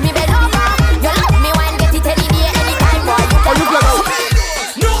shake, watch me bend over. You love me when get it any day, anytime, boy. You can come over.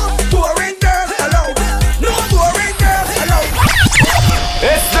 No boring girls allowed. No boring girls allowed.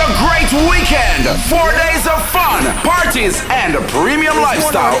 It's the Great Weekend. 4 days of fun, parties, and a premium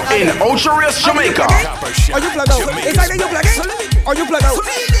lifestyle in Ocho Rios, Jamaica. Are you plugged out? It's like you plugged in? Are you plugged out?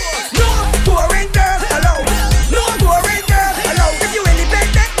 No boring girls allowed. No boring girls allowed. If you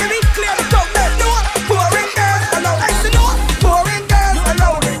independent, baby, clear the top there. No boring girls allowed. I say no boring girls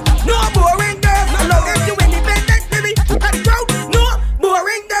allowed. No boring girls allowed. If you independent, baby, look at the crowd. No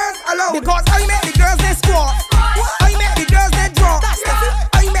boring girls allowed. Because I make the girls they squat. I make the girls they drop.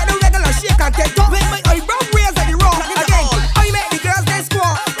 I make the regular shake and get up. With my eyebrow raised at the rock again. I make the girls they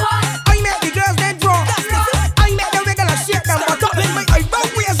squat. I make the girls they drop. I make the regular shake them butt up. With my eyebrow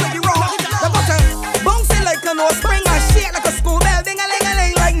raised at the rock. The button bouncing like a no spring and shake like a school bell. Ding a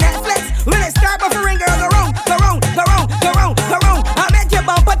ling like Netflix. When I start buffering, girl, go round. I make your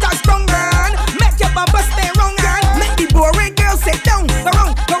bumper touch strong, girl. Make your bumper stay wrong, girl. Make the boring girl sit down. Go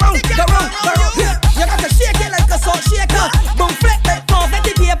round. You got to shake it like a salt shaker. Boom, flick like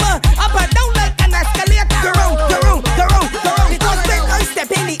confetti paper. Up and down like an escalator. Go round. Because when I step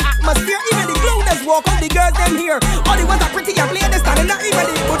in the atmosphere, even the clowns walk on the girls them here. All the ones are pretty and plain, they standing not even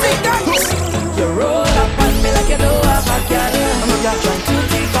the good thing. You roll up on me like you know a backyard. You're trying to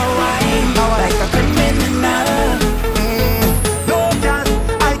take a wine like a criminal. No girl,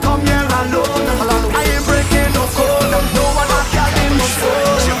 I come here alone. I ain't breaking no code. No one has got in my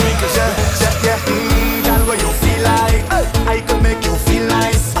soul. Yeah. Girl, what you feel like? I could make you feel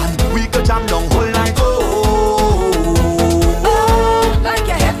nice, and we could jam long whole night. Like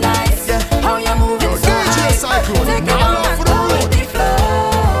your head nice. Yeah. How you moving so high. Take it on and go with the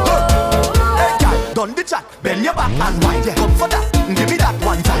flow. Hey, girl, done the chat. Bend your back and wine. Yeah, come for that. Give me that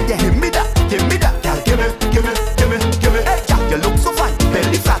one time. Yeah, give me that. Girl, give me. Hey, girl, you look so fine.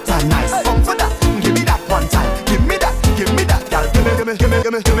 Belly flat and nice. Come for that. Give me that one time. Give me that. Girl, give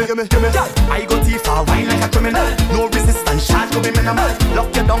me. Girl, I go too far, wine like a criminal. No resistance, charge go be minimal.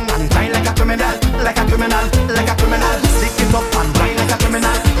 Lock you down and grind like a criminal. Stick it up and grind like a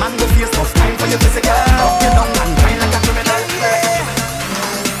criminal. Man go face tough time for your physical. Lock you down and grind like a criminal.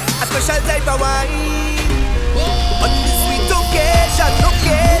 A special type of wine on this sweet occasion.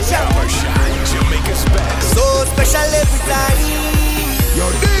 Jamaica's best. So special every time. Yo,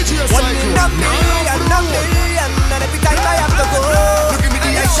 DJ One in a million, and every time I have to go. You give me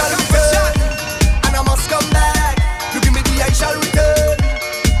the I shall return, and I must come back. You give me the I shall return,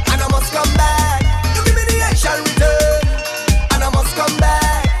 and I must come back. You give me the I shall return, and I must come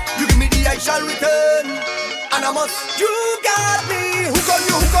back. You give me the I shall return, and I must. You got me. Hook on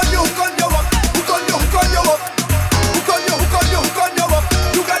you up. Hook on you up.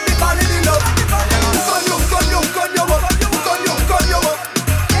 You got me falling in love. Hook on you up. Hook on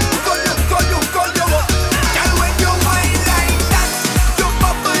you up. Girl, when you whine like that, you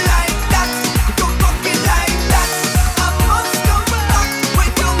bubble like that, you rock it like that, I must come back. When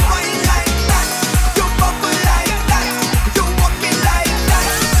you whine like that, you bubble like that, you walk it like that,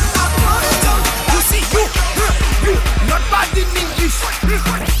 I must come. You see, you not bad in English,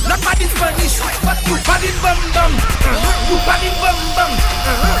 not bad in Spanish, but you bad in bum bum. You bad in bum bum.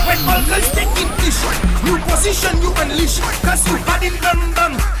 When all girls take English, you position, you unleash, 'cause you bad in bum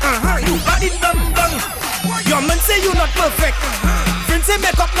bum.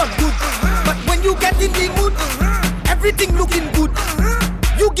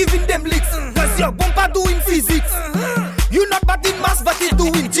 giving them licks. Cause your bumper doing physics. You not bad in mass, but it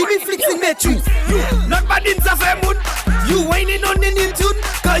doing Jimmy flicks in Matrix. Not bad in Zafemun. You whining on in tune.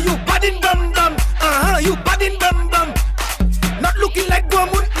 Cause you bad in dum dum. You bad in dum dum. Not looking like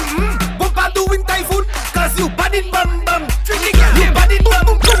Gomun. Bumper doing typhoon. Cause you bad in bum bum. You bad in bum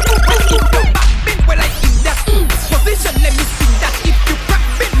bum. Back bend when I in that. Position let me spin that. If you back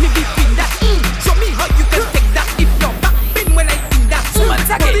bend me between that. Show me how you can take that. If you're back bend when I in that.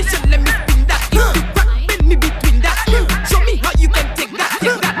 Position let me spin that. If you back bend me between that. Show me how you can take that.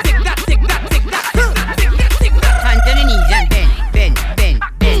 Take that, take that, take that, take that, take that, take that, take that. Hands on the knees and bend.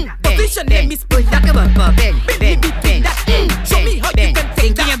 Position let me spin that. Bend. Show me how you can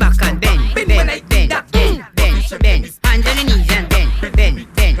take that. Your back and bend. When I in that. Hands on the knees and bend.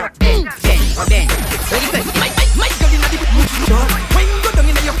 Ready for it? My girl inna the shot. When you go down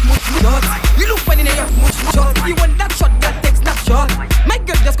inna your shot, you look funny inna your shot. You want that shot, girl, take snapshot. My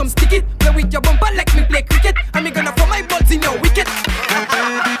girl just come stick it. Play with your bumper like me play cricket. And me gonna throw my balls in your wicket.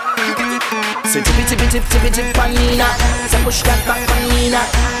 Say tip panina. Say push that back panina.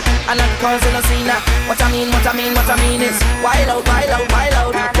 And that causing a scene. What I mean is wild out.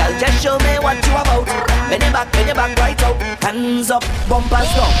 Girl, just show me what you about. Bend your back right out. Hands up,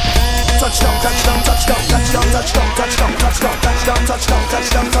 bumpers down. Touchdown.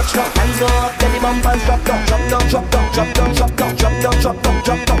 Hands up, then the bumpers drop down.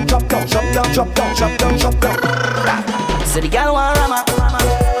 So the girl want rama.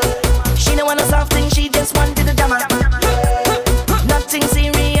 She don't want a soft thing, she just wanted a drama. Nothing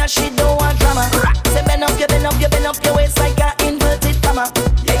serious, she don't want drama. Say bend up your waist like a inverted comma.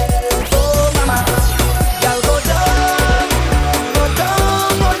 Oh mama, girl go down.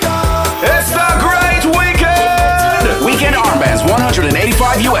 It's the Great Weekend! Weekend armbands,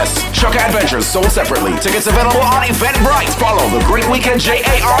 $185 US. Chukka Adventures sold separately. Tickets available on Eventbrite. Follow the Great Weekend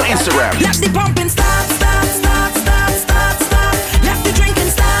JA on Instagram. Let the pumping start. Let the drinking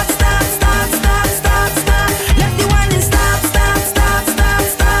start. Let the whining start.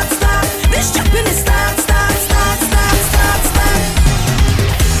 This jumping is start.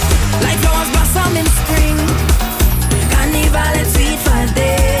 Like flowers blossom in spring. Carnival and sweet for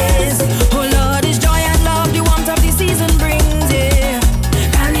days. Oh Lord, it's joy and love the warmth of the season brings. Yeah.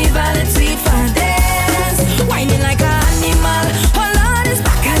 Carnival and sweet for days. Whining like an animal. Oh Lord, it's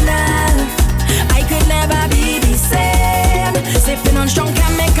bacchanal. I could never be the same. Sipping on strong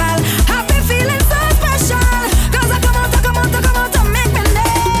chemical. I've been feeling so special. Cause I come out to make me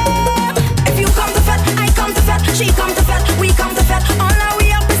name. If you come to fete, I come to fete. She come to fete, we come to fete. All our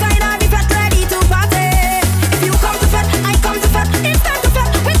way up beside her, the fete ready to party. If you come to fete, I come to fete. It's time to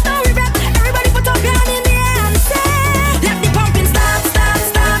fete with no regret. Everybody put up your hand in the air and say, let the pumping start.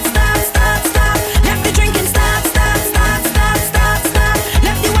 Let the drinking start.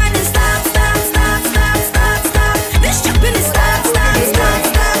 Let the whining start. This jumping is start.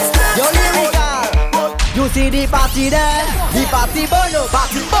 Yo lyrical, you see the party there, the party burn up.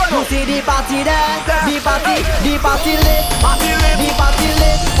 You see the party there, the party lit, the party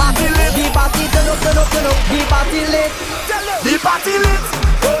lit, the party turn up, the party lit, The party lit,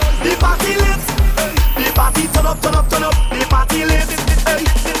 the party lit, the party turn up, the party lit.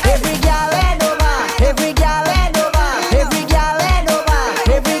 Every girl and over, every girl and over, every girl and over,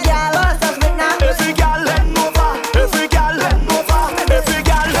 every girl wants us with now. Every girl and over, every girl and over, every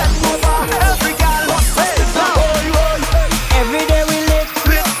girl and over, every girl wants us with now. Every day we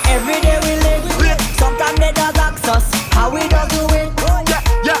lit. Sometimes they does ask us how we does do it.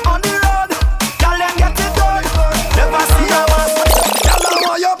 Yeah, on the road, girl them get it done. Never see a man. Girl, I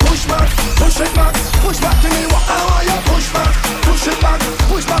want you push it back to me. I want you push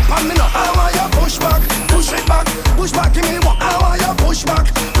back on me now. I want you push back to me. I want you push back.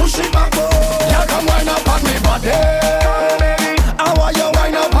 Oh, yeah, come wind up on me body. I want you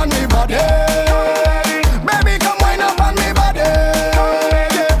wind up on me body. Baby, come wind up on me body.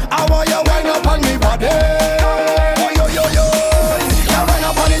 I want you wind up on me body. Yeah, wind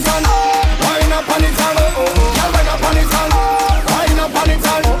up on it and wind up on it and yeah, wind up on it and wind up on it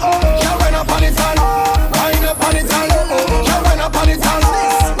and yeah, wind up on it and wind up on it and yeah, wind up on it and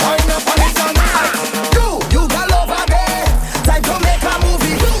wind up on it and you got over there. Time to make a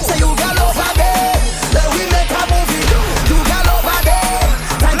movie. Say you got over there. Then we make a movie. You got over there.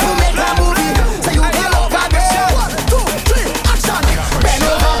 Time to make a movie. Say you got over there. 1, 2, 3, action. Bend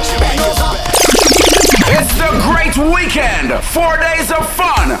over. It's the Great Weekend. 4 days of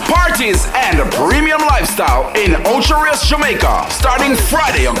fun, parties, and a premium lifestyle in Ocho Rios, Jamaica. Starting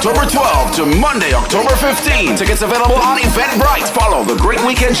Friday, October 12 to Monday, October 15. Tickets available on Eventbrite. Follow the Great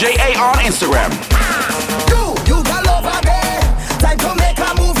Weekend JA on Instagram. You got over there. Time to make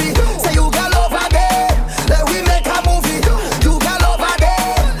a movie.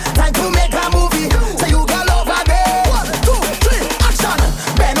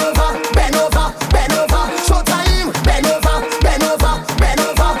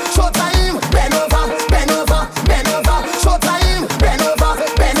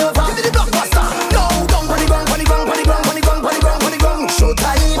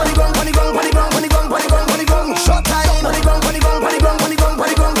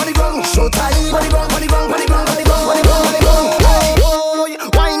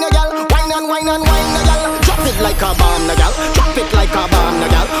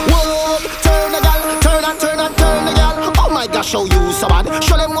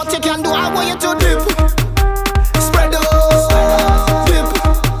 what you can do. I want you to dip, spread out, dip,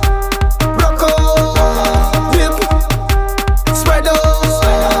 rock out, dip, spread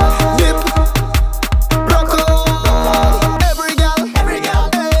out, dip, rock out. Every girl, every girl,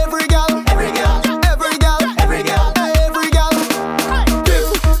 every girl, every girl, every girl, every girl, every girl, dip,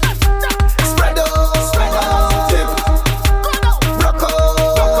 spread out, dip, rock out,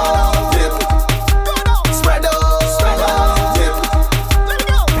 dip, spread out, dip,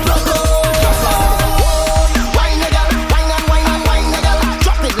 rock out. Wine a girl, wine and wine and wine a girl.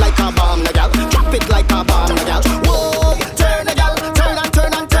 Drop it like a bomb, a girl. Drop it like a bomb, a girl. Whoa, turn a girl, turn and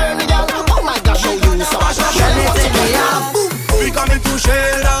turn and turn a girl. Oh my gosh, show you so much. We coming to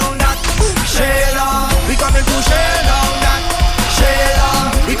shell down that, shell on. We coming to shell down that, shell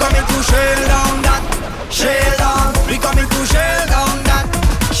on. We coming to shell down that, shell on. We coming to shell down that,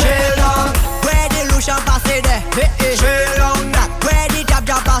 shell on. Where the Lucian pass it there, shell on that. where the Jab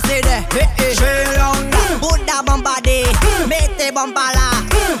Jab pass it there, Shell on that. put that bumper day, make the bumper la.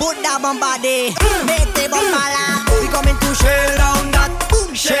 Put that bumper day, make the bumper la. We coming to shell down that,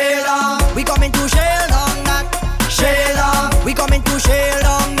 shell on. We coming to shell down that, Shell on. we coming to shell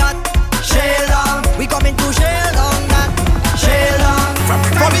down that, Shell on. we coming to shell down that. Shell on.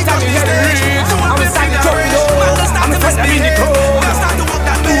 From the time you hear the reach, I'm a stand up, I'm a first in the code.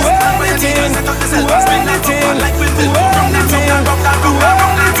 Do everything, do everything, do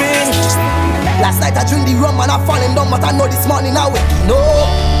everything. Last night I drink the rum and I falling down, but I know this morning I waking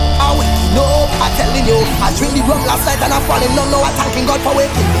up. I waking up, I'm telling you. I drink the rum last night and I falling down. Now I'm thanking God for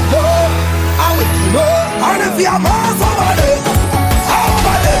waking me up. I waking up, and if you're more somebody,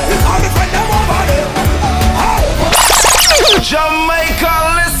 over there, I'm a friend them over there. Jamaica,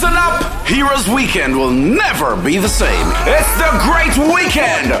 listen up! Heroes Weekend will never be the same. It's the Great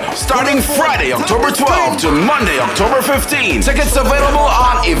Weekend! Starting Friday, October 12 to Monday, October 15. Tickets available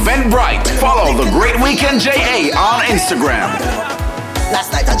on Eventbrite. Follow the Great Weekend JA on Instagram.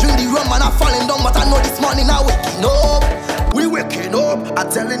 Last night I drink the rum and I falling down, but I know this morning I waking up. We waking up, I'm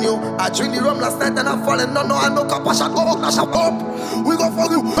telling you. I drink the rum last night and I falling down. No, I know cup, I shall go up, I shall up. We go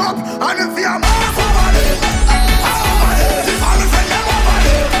for you up, and if you're more somebody, over there, I'm a friend them over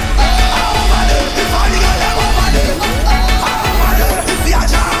there, over there, if I nigga them over there, over there, if you're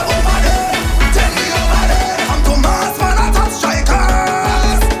job over there, tell me over there. I'm to mass man, I top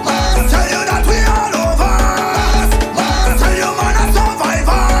strikers. Man, tell you that we all over. Man, tell you man, I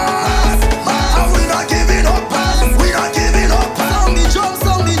survivors. Man, we not giving up. We not giving up.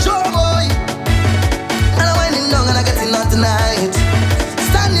 Sound the drum, boy. And I'm winding down and I'm getting on tonight.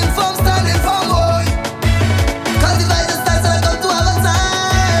 Standing firm, boy. Cause if I just start, I come to have a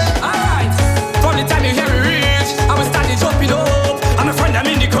time. Alright, from the time you hear me reach, I will start to jumping up. I'm a friend, I'm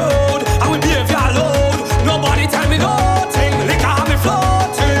in the crowd. I will be a load. Nobody tell me nothing. Liquor have me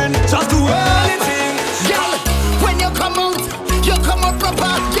floating. Just do anything. Girl, when you come out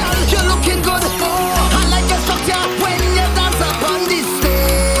proper. Girl, you're looking good. I like your structure when you dance up on this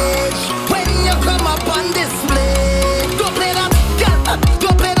stage. When you come up on display. Don't play that, girl.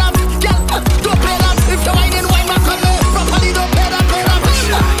 Don't play that, girl. Don't play that. If you're whining, wine back on me properly. Don't play that, play that.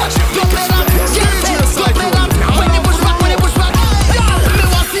 Don't play that, girl. Don't play that. When you push back, girl. Me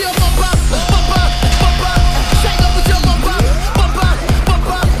want see your bumper. Shake up with your bumper.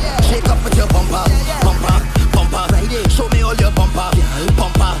 Shake up with your bumper. Show me all your bumper.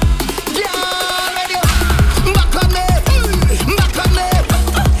 Yeah, ready. Back on me.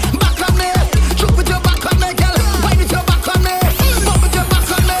 Jump with your back on me, girl. Wine with your back on me. Bump with your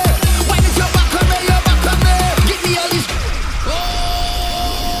back on me. Wine with your back on me. Your back on me. Give me all this.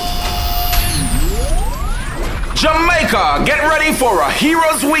 Jamaica, get ready for a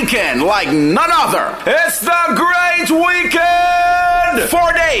Heroes Weekend like none other. It's the Great Weekend!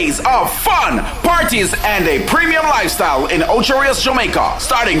 4 days of fun, parties, and a premium lifestyle in Ocho Rios, Jamaica.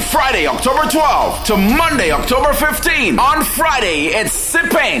 Starting Friday, October 12 to Monday, October 15. On Friday, it's Sip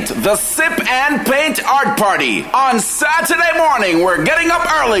Paint, the Sip and Paint Art Party. On Saturday morning, we're getting up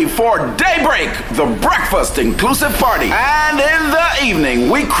early for Daybreak, the breakfast inclusive party. And in the evening,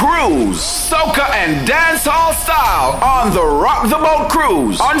 we cruise, soca and dance hall style on the Rock the Boat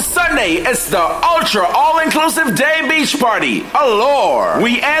Cruise. On Sunday, it's the Ultra All-Inclusive Day Beach Party. Allure.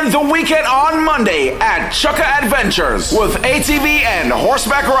 We end the weekend on Monday at Chukka Adventures with ATV and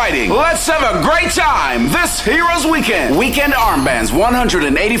horseback riding. Let's have a great time this Heroes Weekend. Weekend armbands,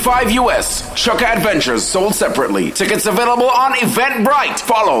 $185 US. Chukka Adventures sold separately. Tickets available on Eventbrite.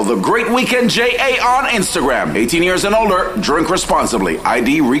 Follow the Great Weekend JA on Instagram. 18 years and older, drink responsibly.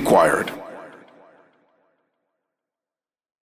 ID required.